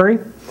main library.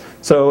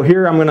 So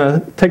here I'm going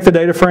to take the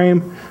data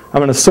frame, I'm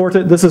going to sort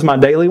it. This is my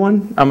daily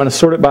one. I'm going to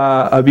sort it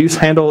by abuse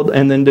handled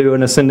and then do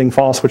an ascending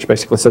false, which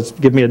basically says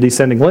give me a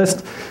descending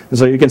list. And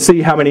so you can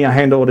see how many I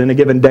handled in a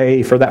given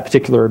day for that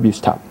particular abuse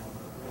type.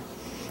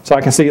 So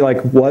I can see,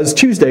 like, was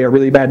Tuesday a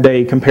really bad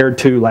day compared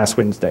to last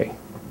Wednesday,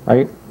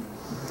 right?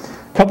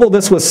 Couple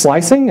this with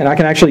slicing, and I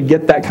can actually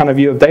get that kind of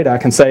view of data. I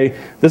can say,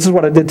 this is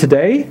what I did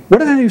today. What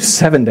did I do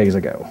 7 days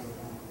ago,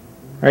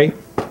 right?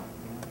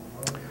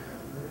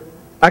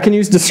 I can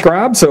use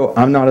describe, so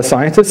I'm not a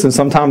scientist, and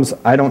sometimes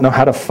I don't know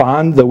how to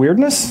find the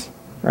weirdness,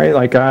 right?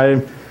 Like,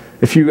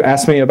 if you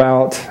ask me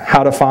about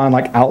how to find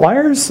like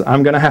outliers,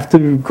 I'm going to have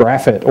to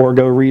graph it or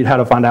go read how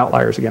to find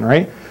outliers again,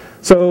 right?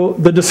 So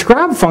the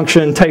describe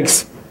function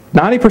takes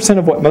 90%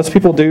 of what most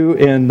people do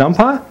in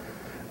NumPy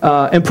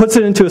and puts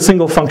it into a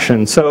single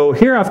function. So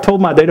here I've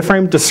told my data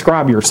frame,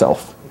 describe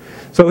yourself.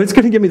 So it's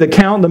going to give me the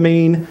count, the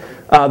mean,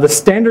 the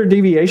standard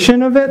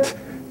deviation of it,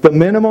 the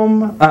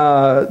minimum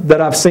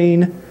that I've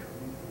seen,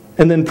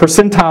 and then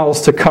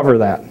percentiles to cover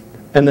that,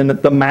 and then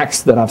the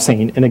max that I've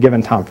seen in a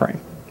given time frame.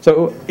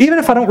 So even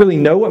if I don't really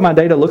know what my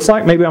data looks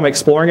like, maybe I'm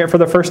exploring it for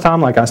the first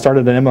time, like I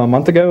started at Emma a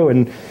month ago,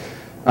 and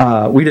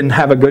we didn't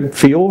have a good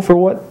feel for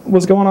what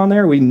was going on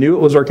there. We knew it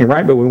was working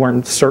right, but we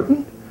weren't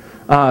certain.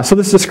 So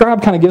this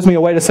describe kind of gives me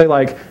a way to say,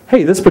 like,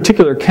 hey, this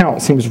particular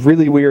count seems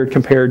really weird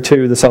compared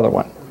to this other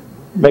one.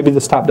 Maybe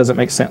this top doesn't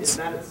make sense. Is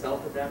that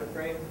itself a data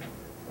frame?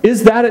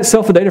 Is that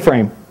itself a data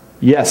frame?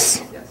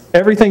 Yes.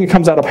 Everything that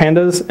comes out of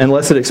Pandas,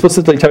 unless it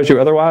explicitly tells you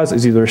otherwise,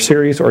 is either a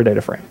series or a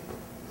data frame.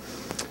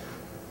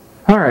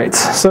 All right,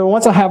 so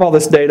once I have all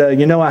this data,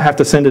 you know I have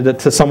to send it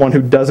to someone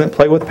who doesn't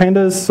play with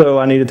Pandas, so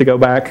I needed to go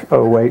back.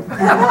 Oh, wait.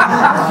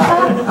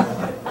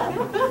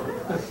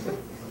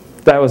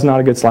 That was not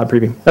a good slide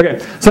preview.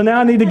 Okay, so now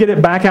I need to get it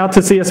back out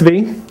to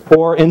CSV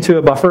or into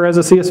a buffer as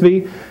a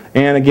CSV.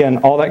 And again,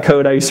 all that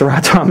code I used to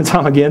write time and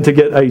time again to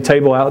get a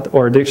table out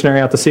or a dictionary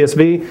out to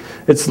CSV,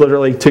 it's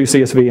literally to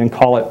CSV and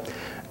call it.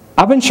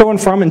 I've been showing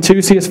from and to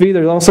CSV.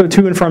 There's also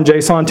to and from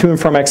JSON, to and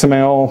from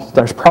XML.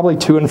 There's probably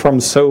to and from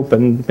SOAP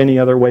and many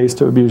other ways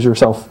to abuse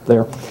yourself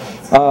there.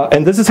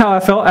 And this is how I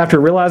felt after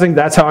realizing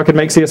that's how I could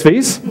make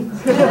CSVs.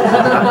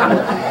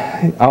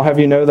 I'll have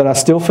you know that I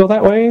still feel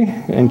that way,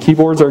 and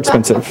keyboards are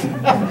expensive.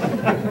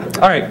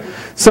 All right,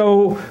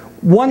 so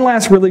one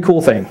last really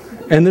cool thing,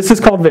 and this is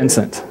called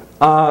Vincent.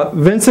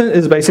 Vincent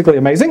is basically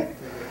amazing.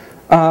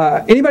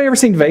 Anybody ever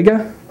seen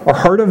Vega or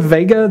heard of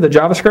Vega, the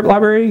JavaScript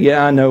library?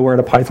 Yeah, I know we're at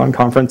a Python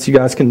conference. You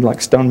guys can like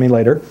stone me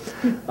later.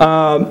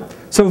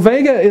 So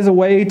Vega is a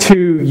way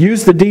to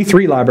use the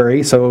D3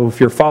 library. So if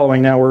you're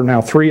following now, we're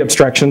now 3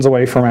 abstractions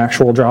away from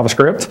actual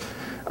JavaScript.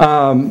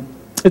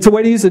 It's a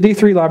way to use the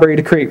D3 library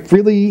to create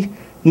really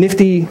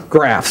nifty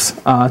graphs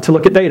to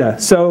look at data.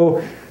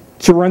 So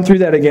to run through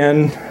that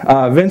again,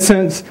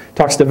 Vincent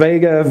talks to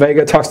Vega,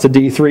 Vega talks to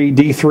D3,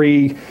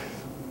 D3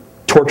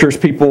 tortures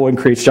people and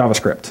creates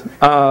JavaScript.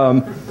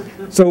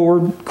 So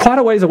we're quite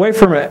a ways away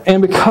from it,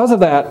 and because of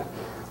that,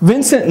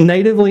 Vincent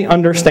natively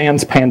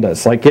understands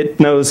pandas. Like,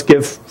 it knows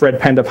give red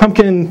panda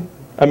pumpkin,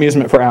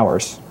 amusement for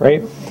hours,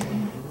 right?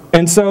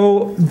 And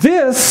so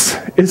this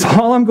is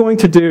all I'm going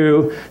to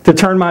do to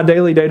turn my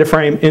daily data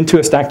frame into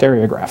a stacked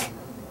area graph.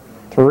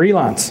 3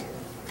 lines.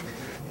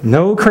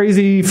 No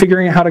crazy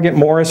figuring out how to get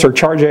Morris or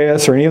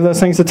Chart.js or any of those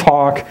things to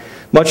talk,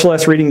 much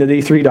less reading the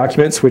D3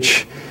 documents,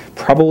 which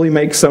probably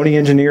makes Sony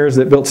engineers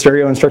that built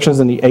stereo instructions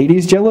in the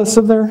 80s jealous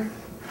of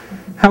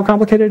how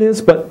complicated it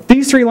is. But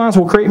these 3 lines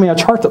will create me a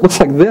chart that looks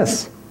like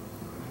this.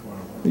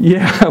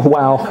 Yeah,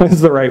 wow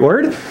is the right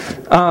word.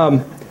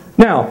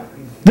 Now,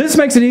 this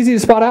makes it easy to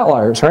spot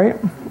outliers, right?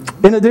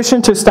 In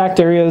addition to stacked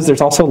areas,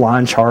 there's also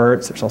line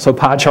charts, there's also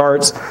pie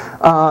charts.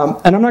 And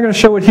I'm not going to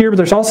show it here, but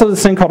there's also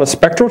this thing called a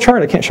spectral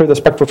chart. I can't show you the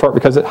spectral chart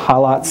because it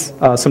highlights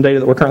some data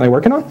that we're currently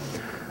working on.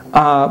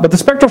 But the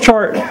spectral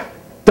chart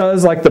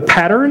does like the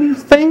pattern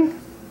thing,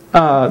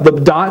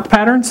 the dot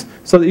patterns,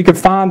 so that you can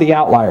find the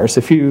outliers.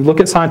 If you look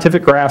at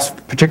scientific graphs,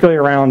 particularly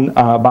around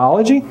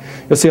biology,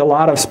 you'll see a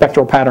lot of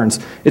spectral patterns.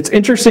 It's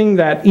interesting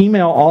that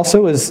email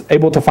also is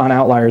able to find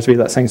outliers via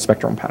that same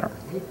spectrum pattern,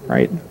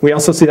 right? We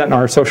also see that in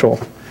our social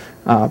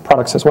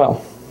products as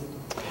well.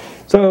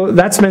 So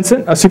that's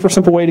Vincent, a super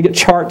simple way to get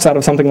charts out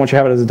of something once you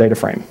have it as a data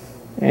frame.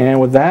 And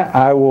with that,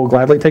 I will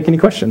gladly take any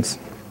questions.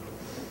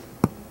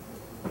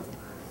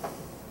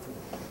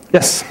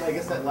 Yes? I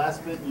guess that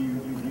last bit, you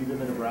view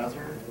them in a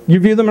browser? You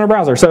view them in a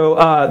browser. So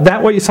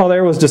that what you saw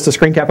there was just a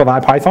screen cap of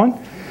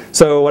IPython.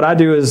 So what I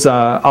do is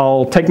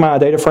I'll take my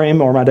data frame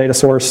or my data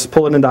source,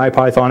 pull it into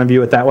IPython and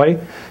view it that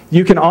way.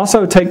 You can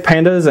also take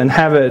Pandas and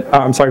have it,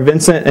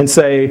 Vincent, and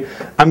say,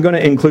 I'm going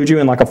to include you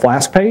in like a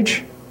Flask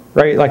page,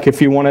 right? Like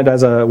if you want it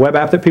as a web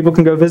app that people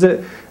can go visit.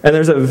 And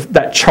there's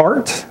that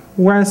chart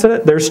where I said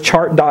it, there's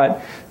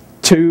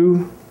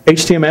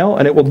chart.toHTML,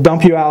 and it will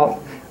dump you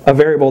out a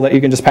variable that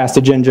you can just pass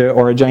to Jinja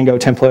or a Django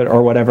template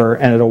or whatever,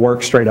 and it'll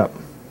work straight up.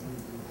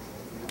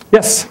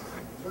 Yes? Is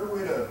there a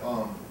way to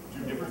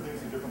do different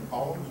things in different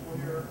columns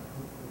with your,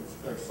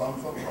 like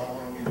some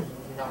columns,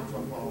 count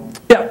some columns?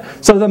 Yeah,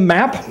 so the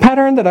map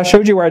pattern that I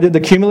showed you where I did the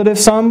cumulative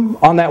sum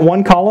on that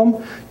one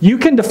column, you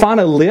can define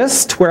a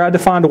list where I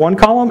defined one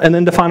column and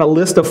then define a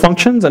list of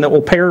functions, and it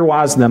will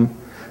pairwise them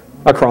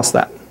across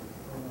that.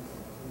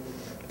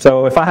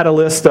 So if I had a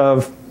list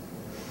of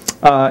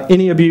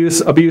any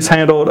abuse, abuse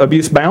handled,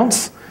 abuse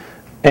bounce,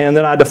 and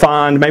then I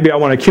defined, maybe I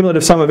want a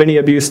cumulative sum of any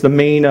abuse, the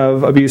mean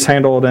of abuse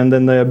handled, and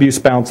then the abuse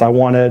bounce I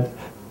wanted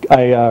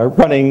a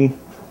running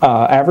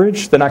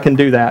average, then I can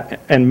do that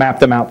and map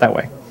them out that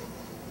way.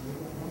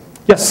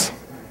 Yes?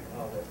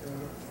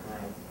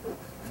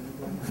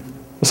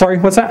 Sorry,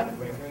 what's that?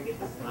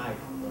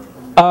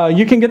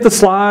 You can get the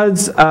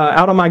slides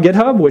out on my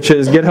GitHub, which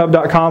is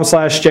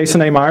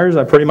github.com/Jason A. Myers.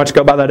 I pretty much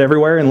go by that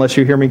everywhere unless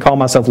you hear me call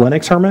myself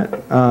Linux Hermit,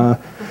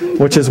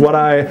 which is what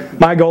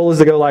my goal is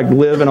to go like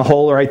live in a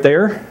hole right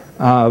there.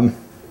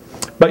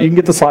 But you can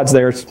get the slides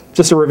there. It's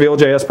just a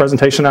Reveal.js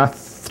presentation. I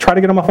try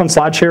to get them up on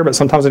SlideShare, but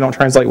sometimes they don't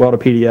translate well to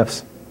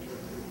PDFs.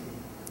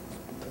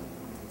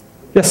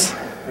 Yes?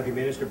 Have you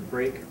managed to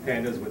break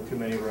Pandas with too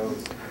many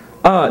rows?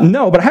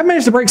 No, but I have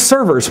managed to break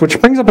servers,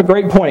 which brings up a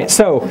great point.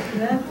 So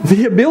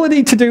the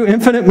ability to do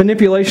infinite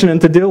manipulation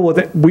and to deal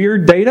with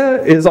weird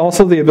data is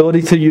also the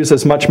ability to use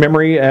as much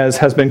memory as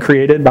has been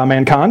created by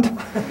mankind.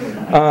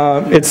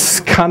 It's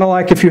kind of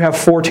like if you have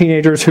 4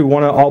 teenagers who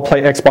want to all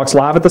play Xbox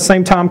Live at the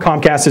same time,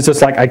 Comcast is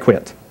just like, I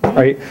quit,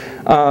 right?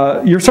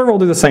 Your server will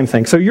do the same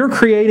thing. So you're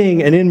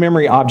creating an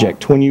in-memory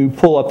object when you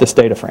pull up this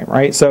data frame,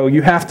 right? So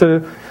you have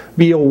to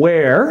be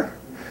aware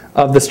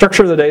of the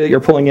structure of the data that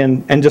you're pulling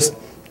in and just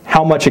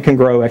how much it can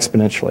grow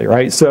exponentially,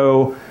 right?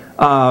 So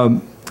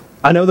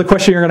I know the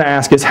question you're going to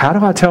ask is, how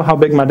do I tell how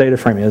big my data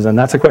frame is? And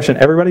that's a question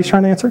everybody's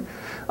trying to answer.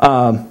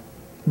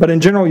 But in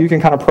general, you can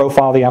kind of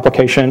profile the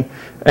application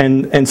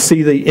and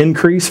see the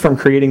increase from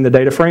creating the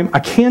data frame. I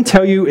can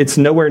tell you it's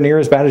nowhere near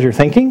as bad as you're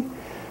thinking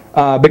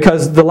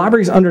because the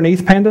libraries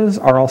underneath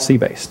Pandas are all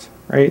C-based,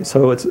 right?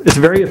 So it's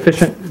very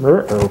efficient.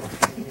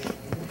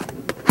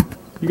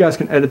 You guys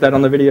can edit that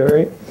on the video,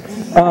 right?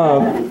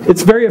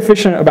 It's very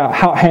efficient about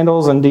how it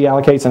handles and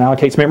deallocates and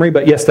allocates memory,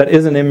 but yes, that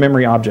is an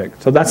in-memory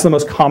object. So that's the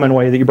most common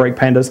way that you break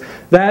Pandas.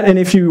 That, and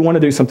if you want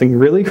to do something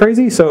really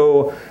crazy,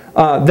 so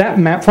that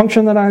map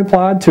function that I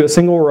applied to a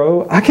single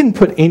row, I can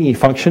put any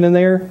function in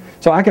there.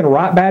 So I can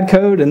write bad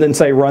code and then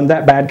say run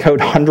that bad code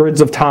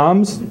hundreds of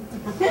times.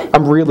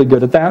 I'm really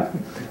good at that.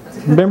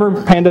 Remember,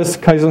 Pandas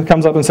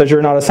comes up and says,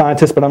 you're not a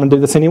scientist, but I'm going to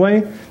do this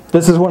anyway?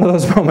 This is one of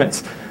those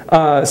moments.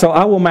 So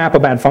I will map a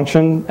bad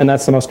function, and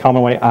that's the most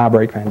common way I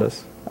break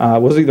Pandas.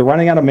 Was either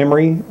running out of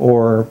memory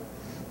or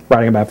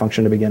writing a bad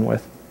function to begin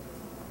with.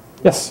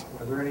 Yes?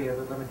 Are there any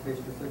other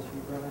limitations that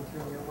you've run into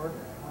in your work?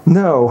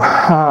 No.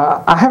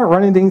 I haven't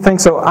run into anything.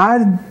 So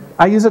I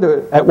use it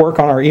at work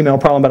on our email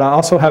problem, but I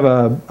also have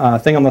a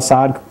thing on the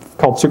side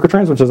called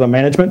Sucretrends, which is a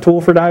management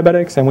tool for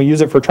diabetics, and we use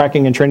it for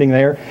tracking and trending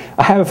there.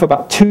 I have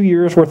about 2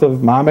 years worth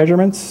of my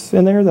measurements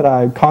in there that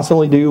I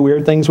constantly do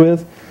weird things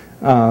with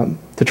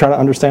to try to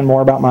understand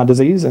more about my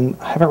disease, and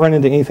I haven't run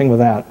into anything with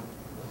that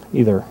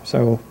either.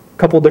 So a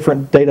couple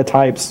different data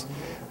types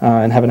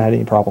and haven't had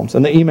any problems.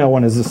 And the email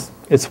one is just,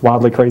 it's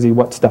wildly crazy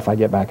what stuff I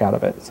get back out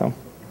of it. So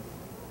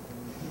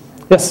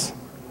yes?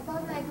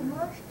 About like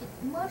merge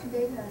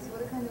data,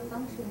 what kind of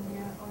function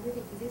already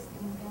exists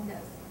in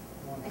Pandas?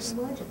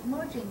 Like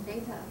merging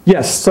data.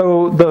 Yes,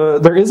 so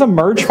there is a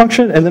merge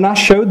function, and then I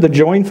showed the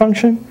join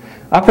function.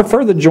 I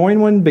prefer the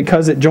join one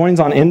because it joins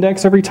on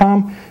index every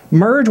time.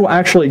 Merge will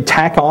actually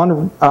tack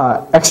on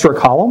extra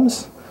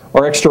columns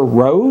or extra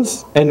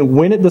rows, and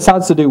when it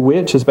decides to do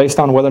which is based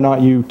on whether or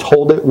not you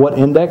told it what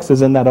index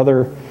is in that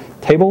other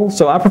table.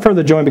 So I prefer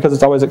the join because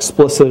it's always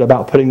explicit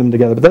about putting them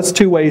together. But that's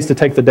two ways to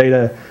take the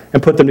data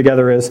and put them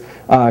together is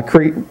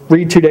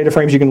read two data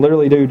frames. You can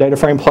literally do data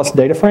frame plus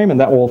data frame, and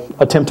that will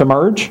attempt to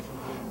merge.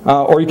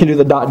 Or you can do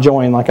the dot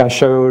join like I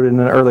showed in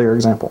an earlier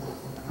example.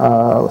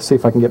 Let's see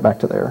if I can get back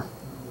to there.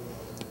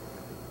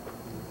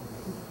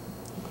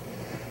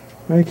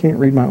 I can't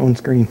read my own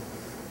screen.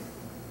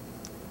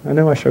 I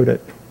know I showed it.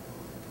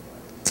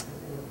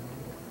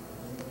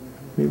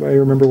 Anybody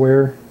remember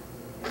where?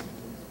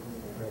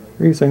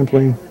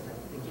 Resampling.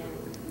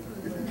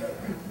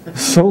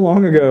 So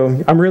long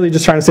ago. I'm really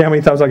just trying to see how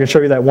many times I can show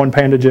you that one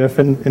panda GIF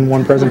in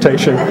one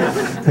presentation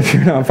if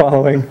you're not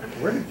following.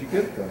 Where did you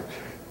get that?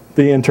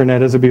 The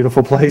internet is a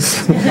beautiful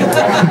place.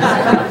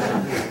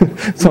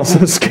 It's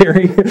also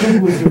scary.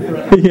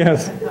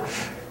 Yes.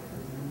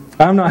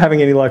 I'm not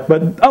having any luck,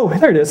 but oh,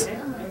 there it is.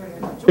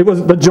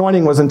 The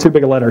joining was in too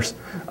big of letters.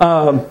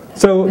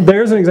 So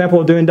there's an example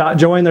of doing dot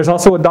join. There's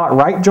also a dot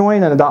right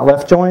join and a dot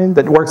left join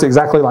that works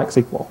exactly like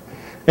SQL.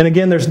 And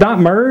again, there's dot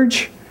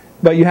merge,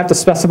 but you have to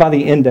specify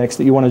the index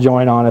that you want to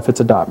join on if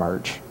it's a dot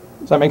merge.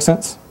 Does that make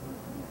sense?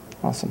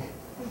 Awesome.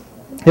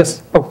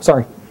 Yes. Oh,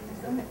 sorry.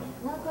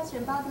 One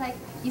question about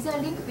is there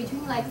a link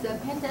between the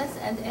pandas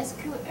and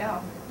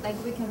SQL?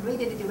 We can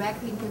read it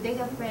directly into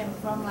data frame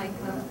from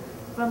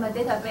from a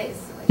database.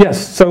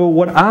 Yes. So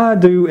what I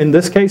do in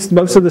this case,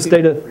 most of this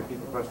data.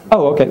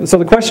 Oh, okay. So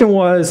the question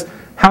was,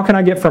 how can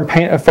I get from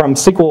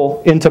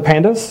SQL into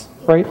Pandas,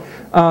 right?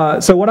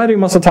 So what I do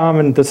most of the time,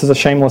 and this is a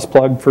shameless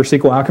plug for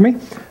SQL Alchemy,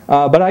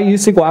 but I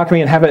use SQL Alchemy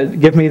and have it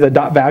give me the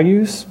dot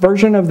values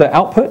version of the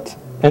output.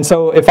 And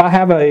so if I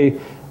have a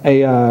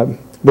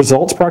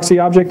results proxy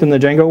object in the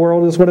Django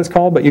world is what it's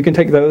called, but you can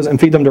take those and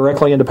feed them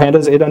directly into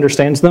Pandas. It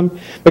understands them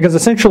because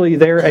essentially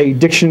they're a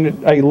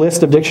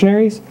list of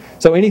dictionaries.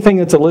 So anything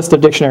that's a list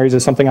of dictionaries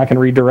is something I can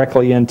read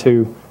directly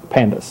into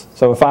Pandas.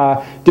 So if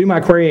I do my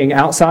querying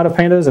outside of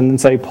Pandas and then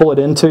say pull it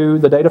into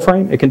the data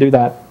frame, it can do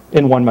that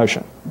in one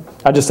motion.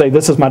 I just say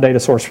this is my data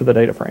source for the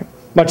data frame.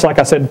 Much like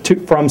I said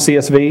from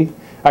CSV,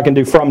 I can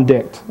do from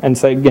dict and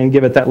say again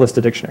give it that list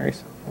of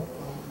dictionaries.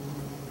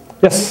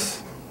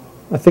 Yes,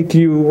 I think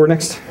you were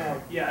next.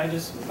 Yeah,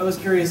 I was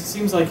curious. It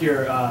seems like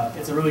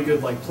it's a really good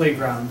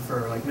playground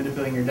for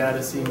manipulating your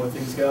data, seeing where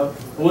things go.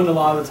 But wouldn't a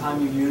lot of the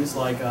time you use a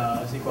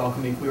SQL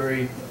Alchemy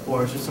query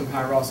or just some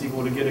kind of raw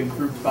SQL to get it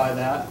grouped by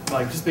that,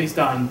 just based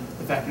on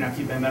the fact you're not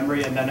keeping in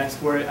memory and then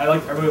export it? I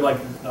really like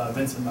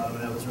Vincent, by the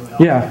way. That was really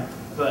awesome. Yeah.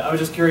 But I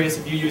was just curious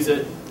if you use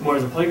it more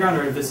as a playground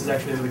or if this is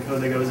actually the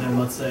code that goes in.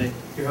 Let's say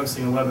you're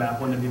hosting a web app,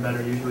 wouldn't it be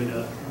better usually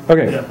to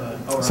get up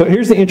a So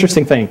here's the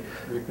interesting thing.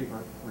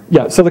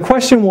 Yeah, so the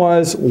question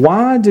was,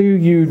 why do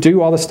you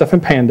do all this stuff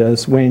in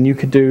Pandas when you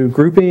could do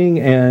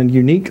grouping and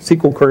unique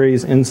SQL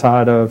queries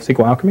inside of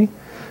SQL Alchemy?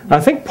 And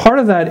I think part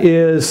of that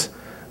is,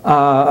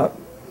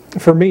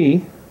 for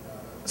me,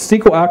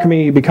 SQL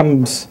Alchemy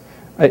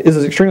is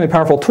an extremely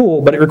powerful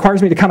tool, but it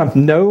requires me to kind of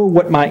know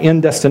what my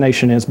end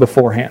destination is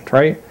beforehand,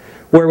 right?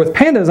 Where with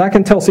Pandas, I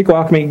can tell SQL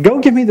Alchemy, go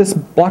give me this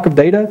block of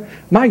data.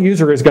 My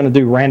user is going to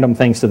do random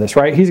things to this,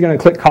 right? He's going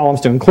to click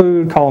columns to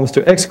include, columns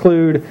to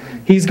exclude.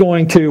 He's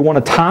going to want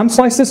to time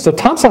slice this. So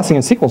time slicing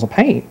in SQL is a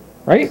pain,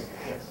 right?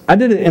 I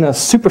did it in a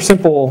super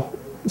simple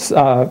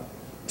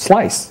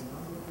slice.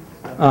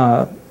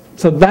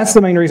 So that's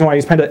the main reason why I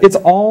use Pandas. It's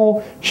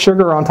all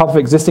sugar on top of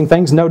existing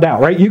things, no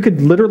doubt, right? You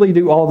could literally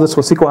do all of this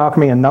with SQL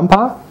Alchemy and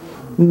NumPy.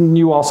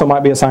 You also might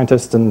be a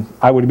scientist, and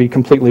I would be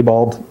completely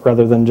bald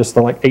rather than just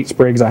the 8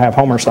 sprigs I have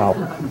Homer style.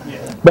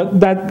 Yeah. But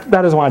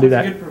that is why I do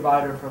that. It's a good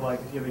provider for if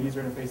you have a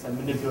user interface that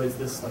manipulates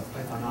this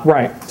Python object.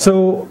 Right.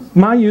 So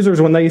my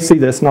users, when they see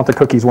this, not the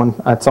cookies one,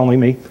 that's only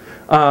me.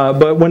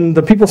 But when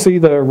the people see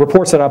the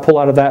reports that I pull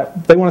out of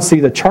that, they want to see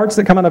the charts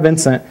that come out of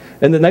Vincent,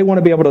 and then they want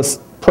to be able to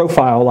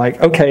profile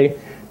okay,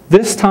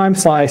 this time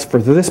slice for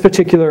this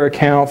particular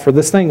account for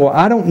this thing. Well,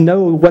 I don't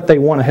know what they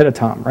want ahead of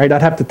time, right?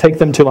 I'd have to take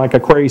them to a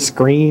query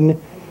screen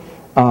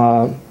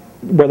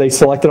where they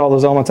selected all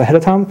those elements ahead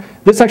of time.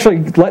 This actually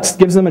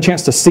gives them a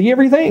chance to see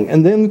everything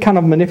and then kind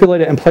of manipulate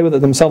it and play with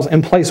it themselves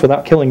in place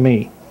without killing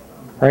me,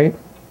 right?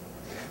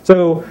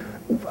 So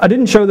I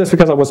didn't show this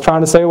because I was trying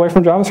to stay away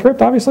from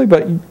JavaScript, obviously,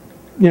 but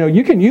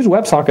you can use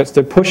WebSockets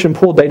to push and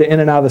pull data in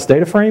and out of this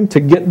data frame to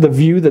get the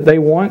view that they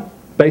want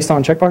based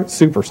on checkbox.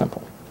 Super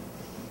simple.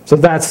 So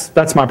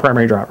that's my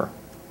primary driver.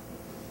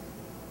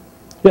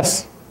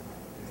 Yes?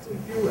 So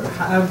if you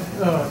have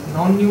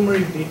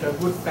non-numeric data,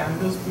 would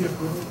Pandas be a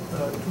good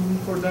tool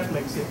for that,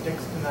 say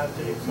text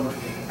analytics or?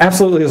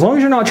 Absolutely. As long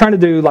as you're not trying to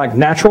do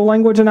natural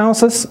language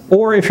analysis,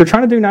 or if you're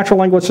trying to do natural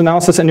language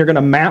analysis and you're going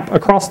to map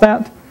across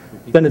that,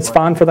 then it's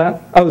fine for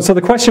that. Oh, so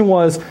the question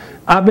was,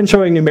 I've been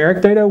showing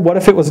numeric data. What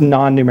if it was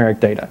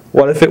non-numeric data?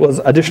 What if it was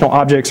additional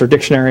objects or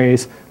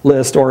dictionaries,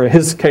 list, or in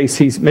his case,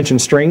 he's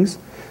mentioned strings.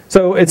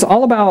 So it's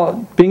all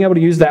about being able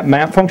to use that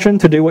map function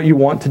to do what you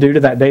want to do to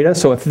that data.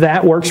 So if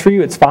that works for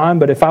you, it's fine.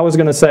 But if I was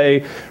going to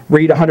say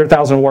read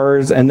 100,000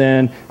 words and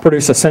then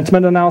produce a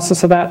sentiment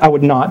analysis of that, I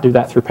would not do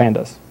that through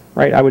Pandas.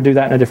 Right? I would do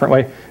that in a different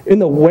way. In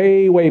the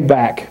way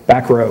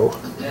back row.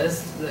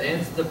 Yes,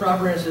 the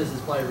proper answer is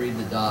probably read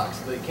the docs.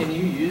 But can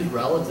you use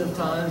relative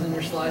times in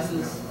your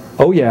slices?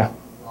 Oh yeah.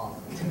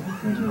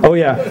 Oh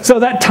yeah. So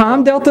that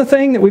time delta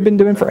thing that we've been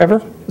doing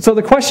forever. So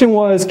the question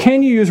was,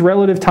 can you use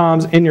relative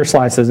times in your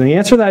slices? And the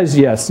answer to that is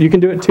yes. You can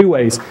do it two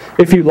ways.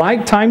 If you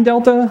like time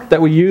delta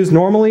that we use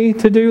normally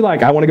to do,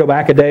 like I want to go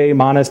back a day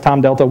minus time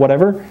delta,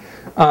 whatever,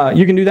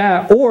 you can do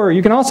that. Or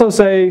you can also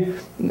say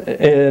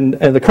in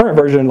the current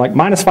version, like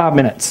minus 5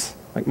 minutes,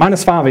 like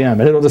minus 5 a.m.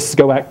 And it'll just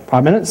go back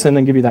 5 minutes and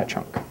then give you that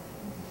chunk. So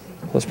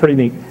it's pretty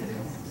neat.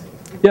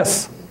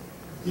 Yes?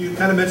 You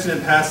kind of mentioned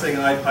in passing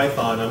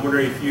IPython. I'm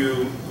wondering if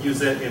you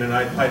use it in an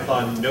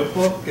IPython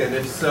notebook, and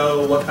if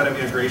so, what kind of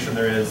integration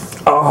there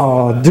is.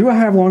 Oh, do I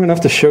have long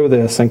enough to show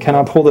this, and can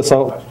I pull this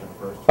out?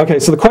 Okay,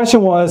 so the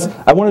question was,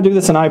 I want to do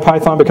this in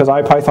IPython because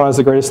IPython is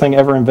the greatest thing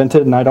ever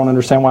invented, and I don't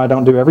understand why I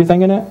don't do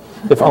everything in it.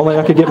 If only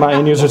I could get my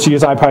end users to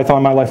use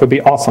IPython, my life would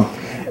be awesome.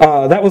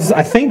 That was,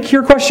 I think,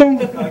 your question?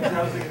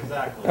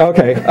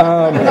 Okay.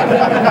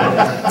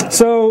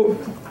 So,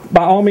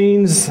 by all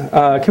means,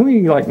 can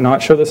we like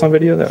not show this on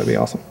video? That would be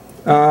awesome.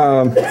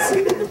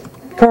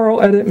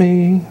 Carl, edit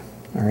me.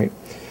 All right.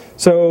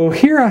 So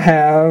here I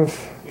have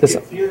this.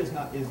 Fear is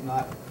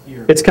not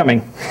here. It's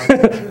coming.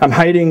 I'm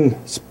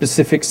hiding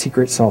specific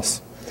secret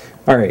sauce.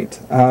 All right.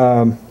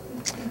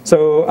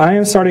 So I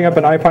am starting up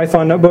an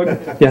IPython notebook.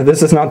 Yeah,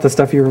 this is not the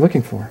stuff you were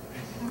looking for.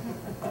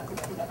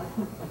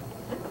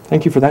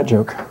 Thank you for that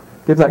joke.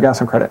 Give that guy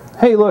some credit.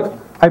 Hey, look,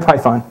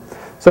 IPython.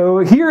 So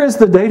here is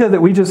the data that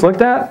we just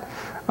looked at,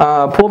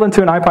 pulled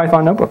into an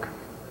IPython notebook.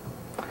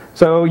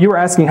 So you were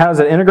asking how does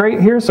it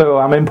integrate here? So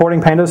I'm importing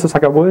Pandas just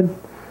like I would,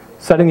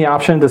 setting the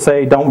option to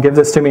say don't give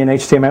this to me in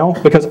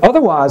HTML, because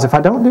otherwise if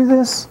I don't do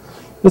this,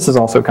 this is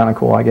also kind of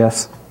cool, I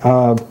guess. If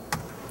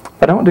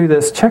I don't do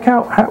this, check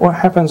out what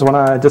happens when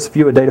I just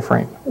view a data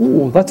frame.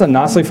 Ooh, that's a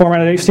nicely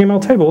formatted HTML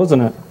table,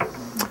 isn't it?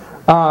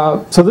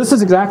 So this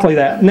is exactly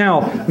that.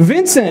 Now,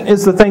 Vincent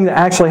is the thing that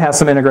actually has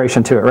some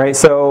integration to it, right?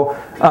 So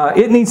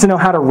it needs to know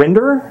how to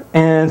render,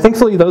 and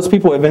thankfully those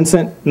people at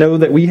Vincent know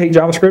that we hate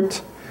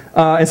JavaScript.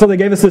 And so they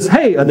gave us this,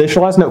 hey,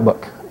 initialized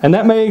notebook. And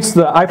that makes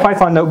the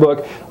IPython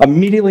notebook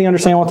immediately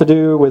understand what to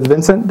do with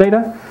Vincent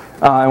data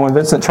and with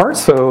Vincent charts.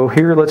 So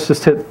here, let's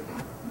just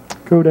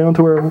go down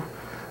to where I'm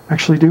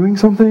actually doing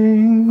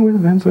something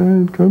with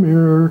Vincent. Come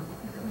here.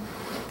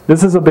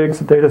 This is a big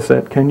data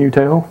set, can you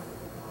tell?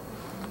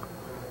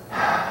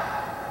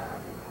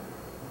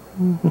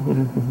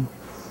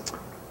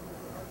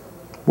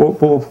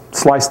 We'll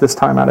slice this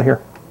time out of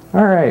here.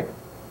 All right.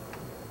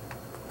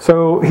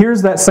 So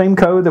here's that same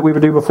code that we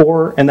would do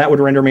before, and that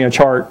would render me a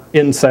chart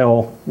in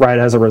cell right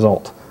as a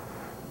result.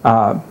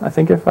 I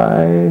think if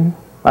I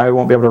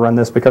won't be able to run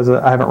this because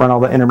I haven't run all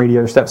the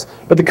intermediate steps.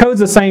 But the code's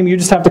the same. You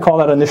just have to call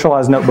that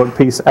initialized notebook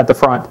piece at the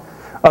front.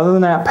 Other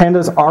than that,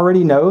 Pandas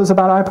already knows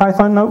about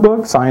IPython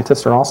notebook.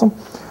 Scientists are awesome.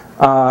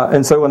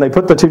 And so when they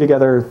put the two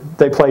together,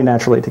 they play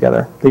naturally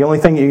together. The only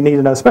thing you need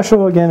to know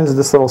special, again, is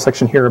this little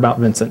section here about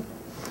Vincent,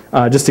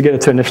 just to get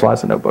it to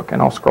initialize the notebook.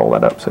 And I'll scroll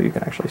that up so you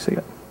can actually see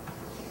it.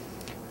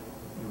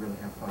 You really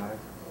have 5?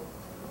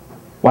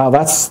 Wow,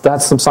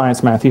 that's some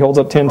science math. He holds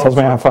up 10, tells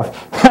me I have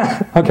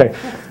 5. Okay,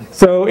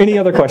 so any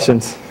other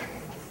questions?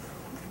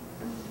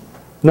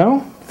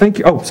 No? Thank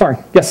you. Oh, sorry.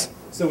 Yes?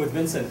 So with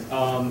Vincent,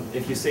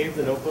 if you save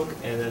the notebook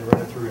and then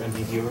run it through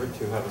MVViewer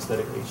to have a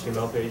static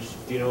HTML page,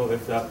 do you know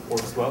if that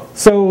works well?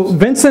 So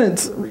Vincent,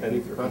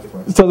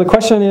 so the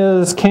question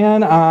is,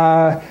 can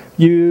I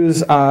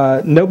use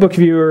Notebook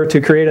Viewer to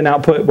create an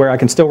output where I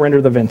can still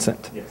render the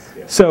Vincent? Yes.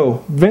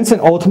 So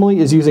Vincent ultimately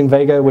is using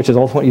Vega, which is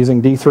ultimately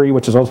using D3,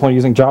 which is ultimately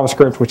using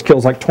JavaScript, which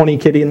kills like 20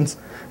 kittens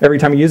every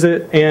time you use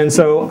it. And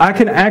so I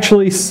can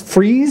actually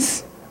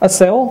freeze a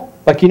cell,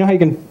 like you know how you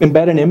can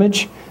embed an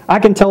image? I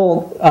can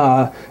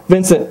tell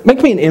Vincent,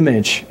 make me an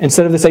image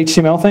instead of this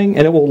HTML thing,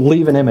 and it will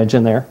leave an image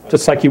in there,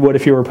 just like you would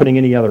if you were putting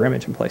any other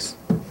image in place.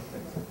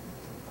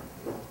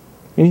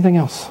 Anything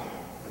else?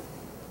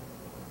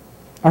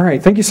 All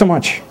right, thank you so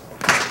much.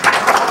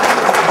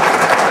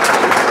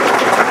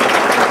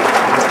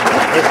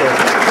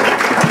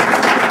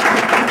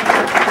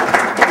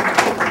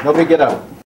 Nobody get up.